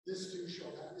This too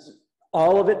shall pass.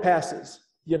 all of it passes.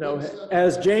 You know,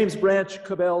 as James Branch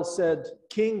Cabell said,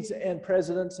 kings and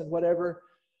presidents and whatever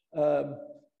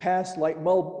pass like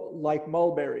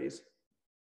mulberries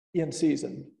in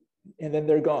season, and then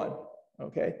they're gone,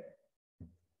 okay?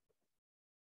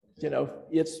 You know,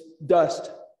 it's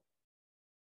dust.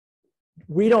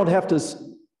 We don't have to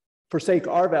forsake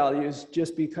our values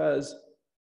just because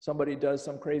somebody does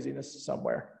some craziness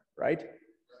somewhere, right?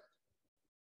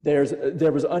 There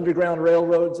was underground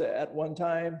railroads at one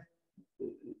time,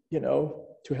 you know,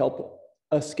 to help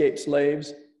escape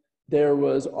slaves. There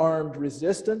was armed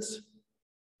resistance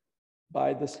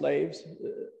by the slaves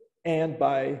and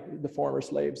by the former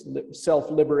slaves,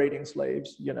 self-liberating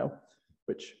slaves, you know,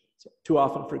 which too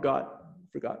often forgotten,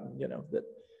 you know,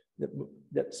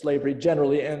 that slavery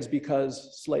generally ends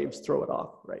because slaves throw it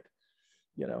off, right?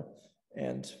 You know,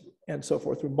 and so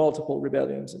forth, through multiple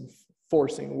rebellions and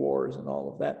forcing wars and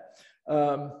all of that.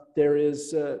 There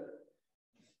is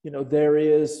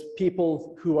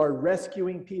people who are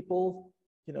rescuing people,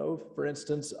 you know, for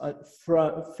instance,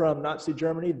 from Nazi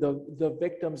Germany, the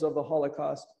victims of the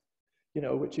Holocaust, you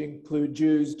know, which include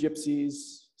Jews,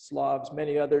 Gypsies, Slavs,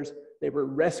 many others. They were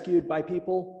rescued by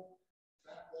people.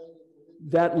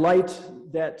 That light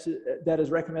that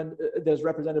is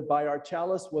represented by our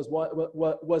chalice was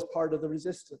part of the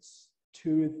resistance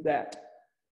to that.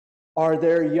 Are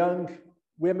there young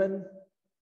women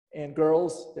and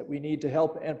girls that we need to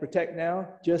help and protect now?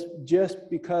 Just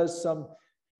because some,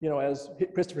 you know, as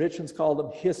Christopher Hitchens called them,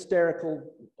 hysterical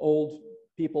old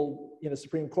people in a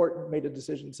Supreme Court made a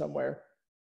decision somewhere,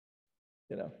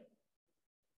 you know?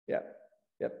 Yeah,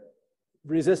 yep.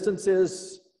 Resistance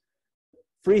is,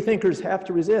 free thinkers have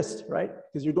to resist, right?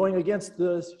 Because you're going against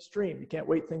the stream. You can't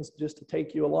wait things just to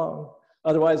take you along.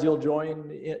 Otherwise you'll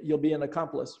be an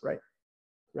accomplice, right?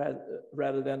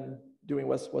 Rather than doing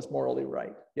what's morally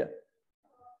right. Yeah.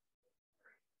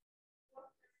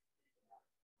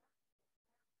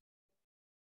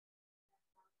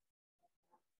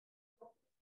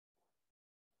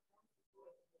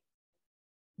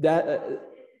 That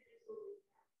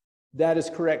is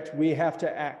correct. We have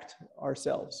to act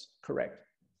ourselves. Correct.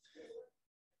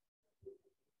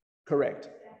 Correct.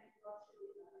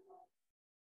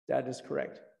 That is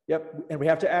correct. Yep. And we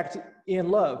have to act in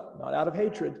love, not out of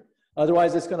hatred.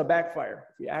 Otherwise, it's going to backfire.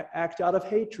 If we act out of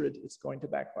hatred, it's going to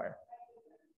backfire.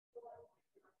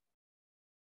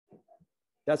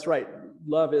 That's right.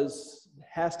 Love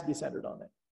has to be centered on it.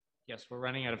 Yes, we're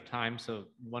running out of time, so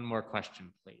one more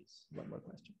question, please. One more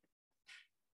question.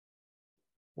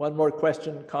 One more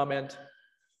question, comment,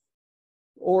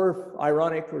 or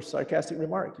ironic or sarcastic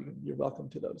remark. You're welcome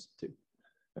to those too.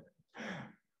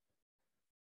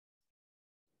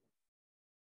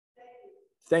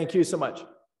 Thank you so much.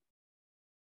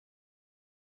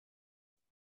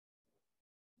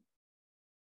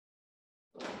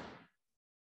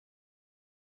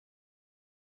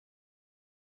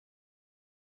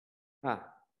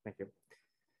 Thank you.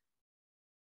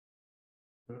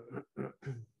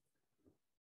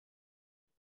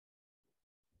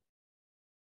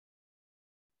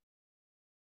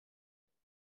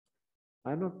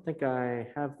 I don't think I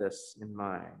have this in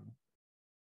my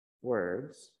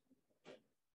words.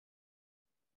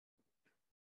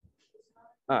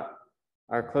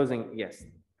 Our closing, yes.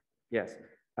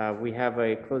 We have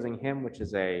a closing hymn, which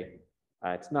is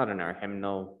it's not in our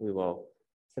hymnal. We will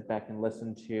sit back and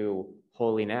listen to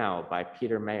Holy Now by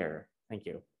Peter Mayer. Thank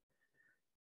you.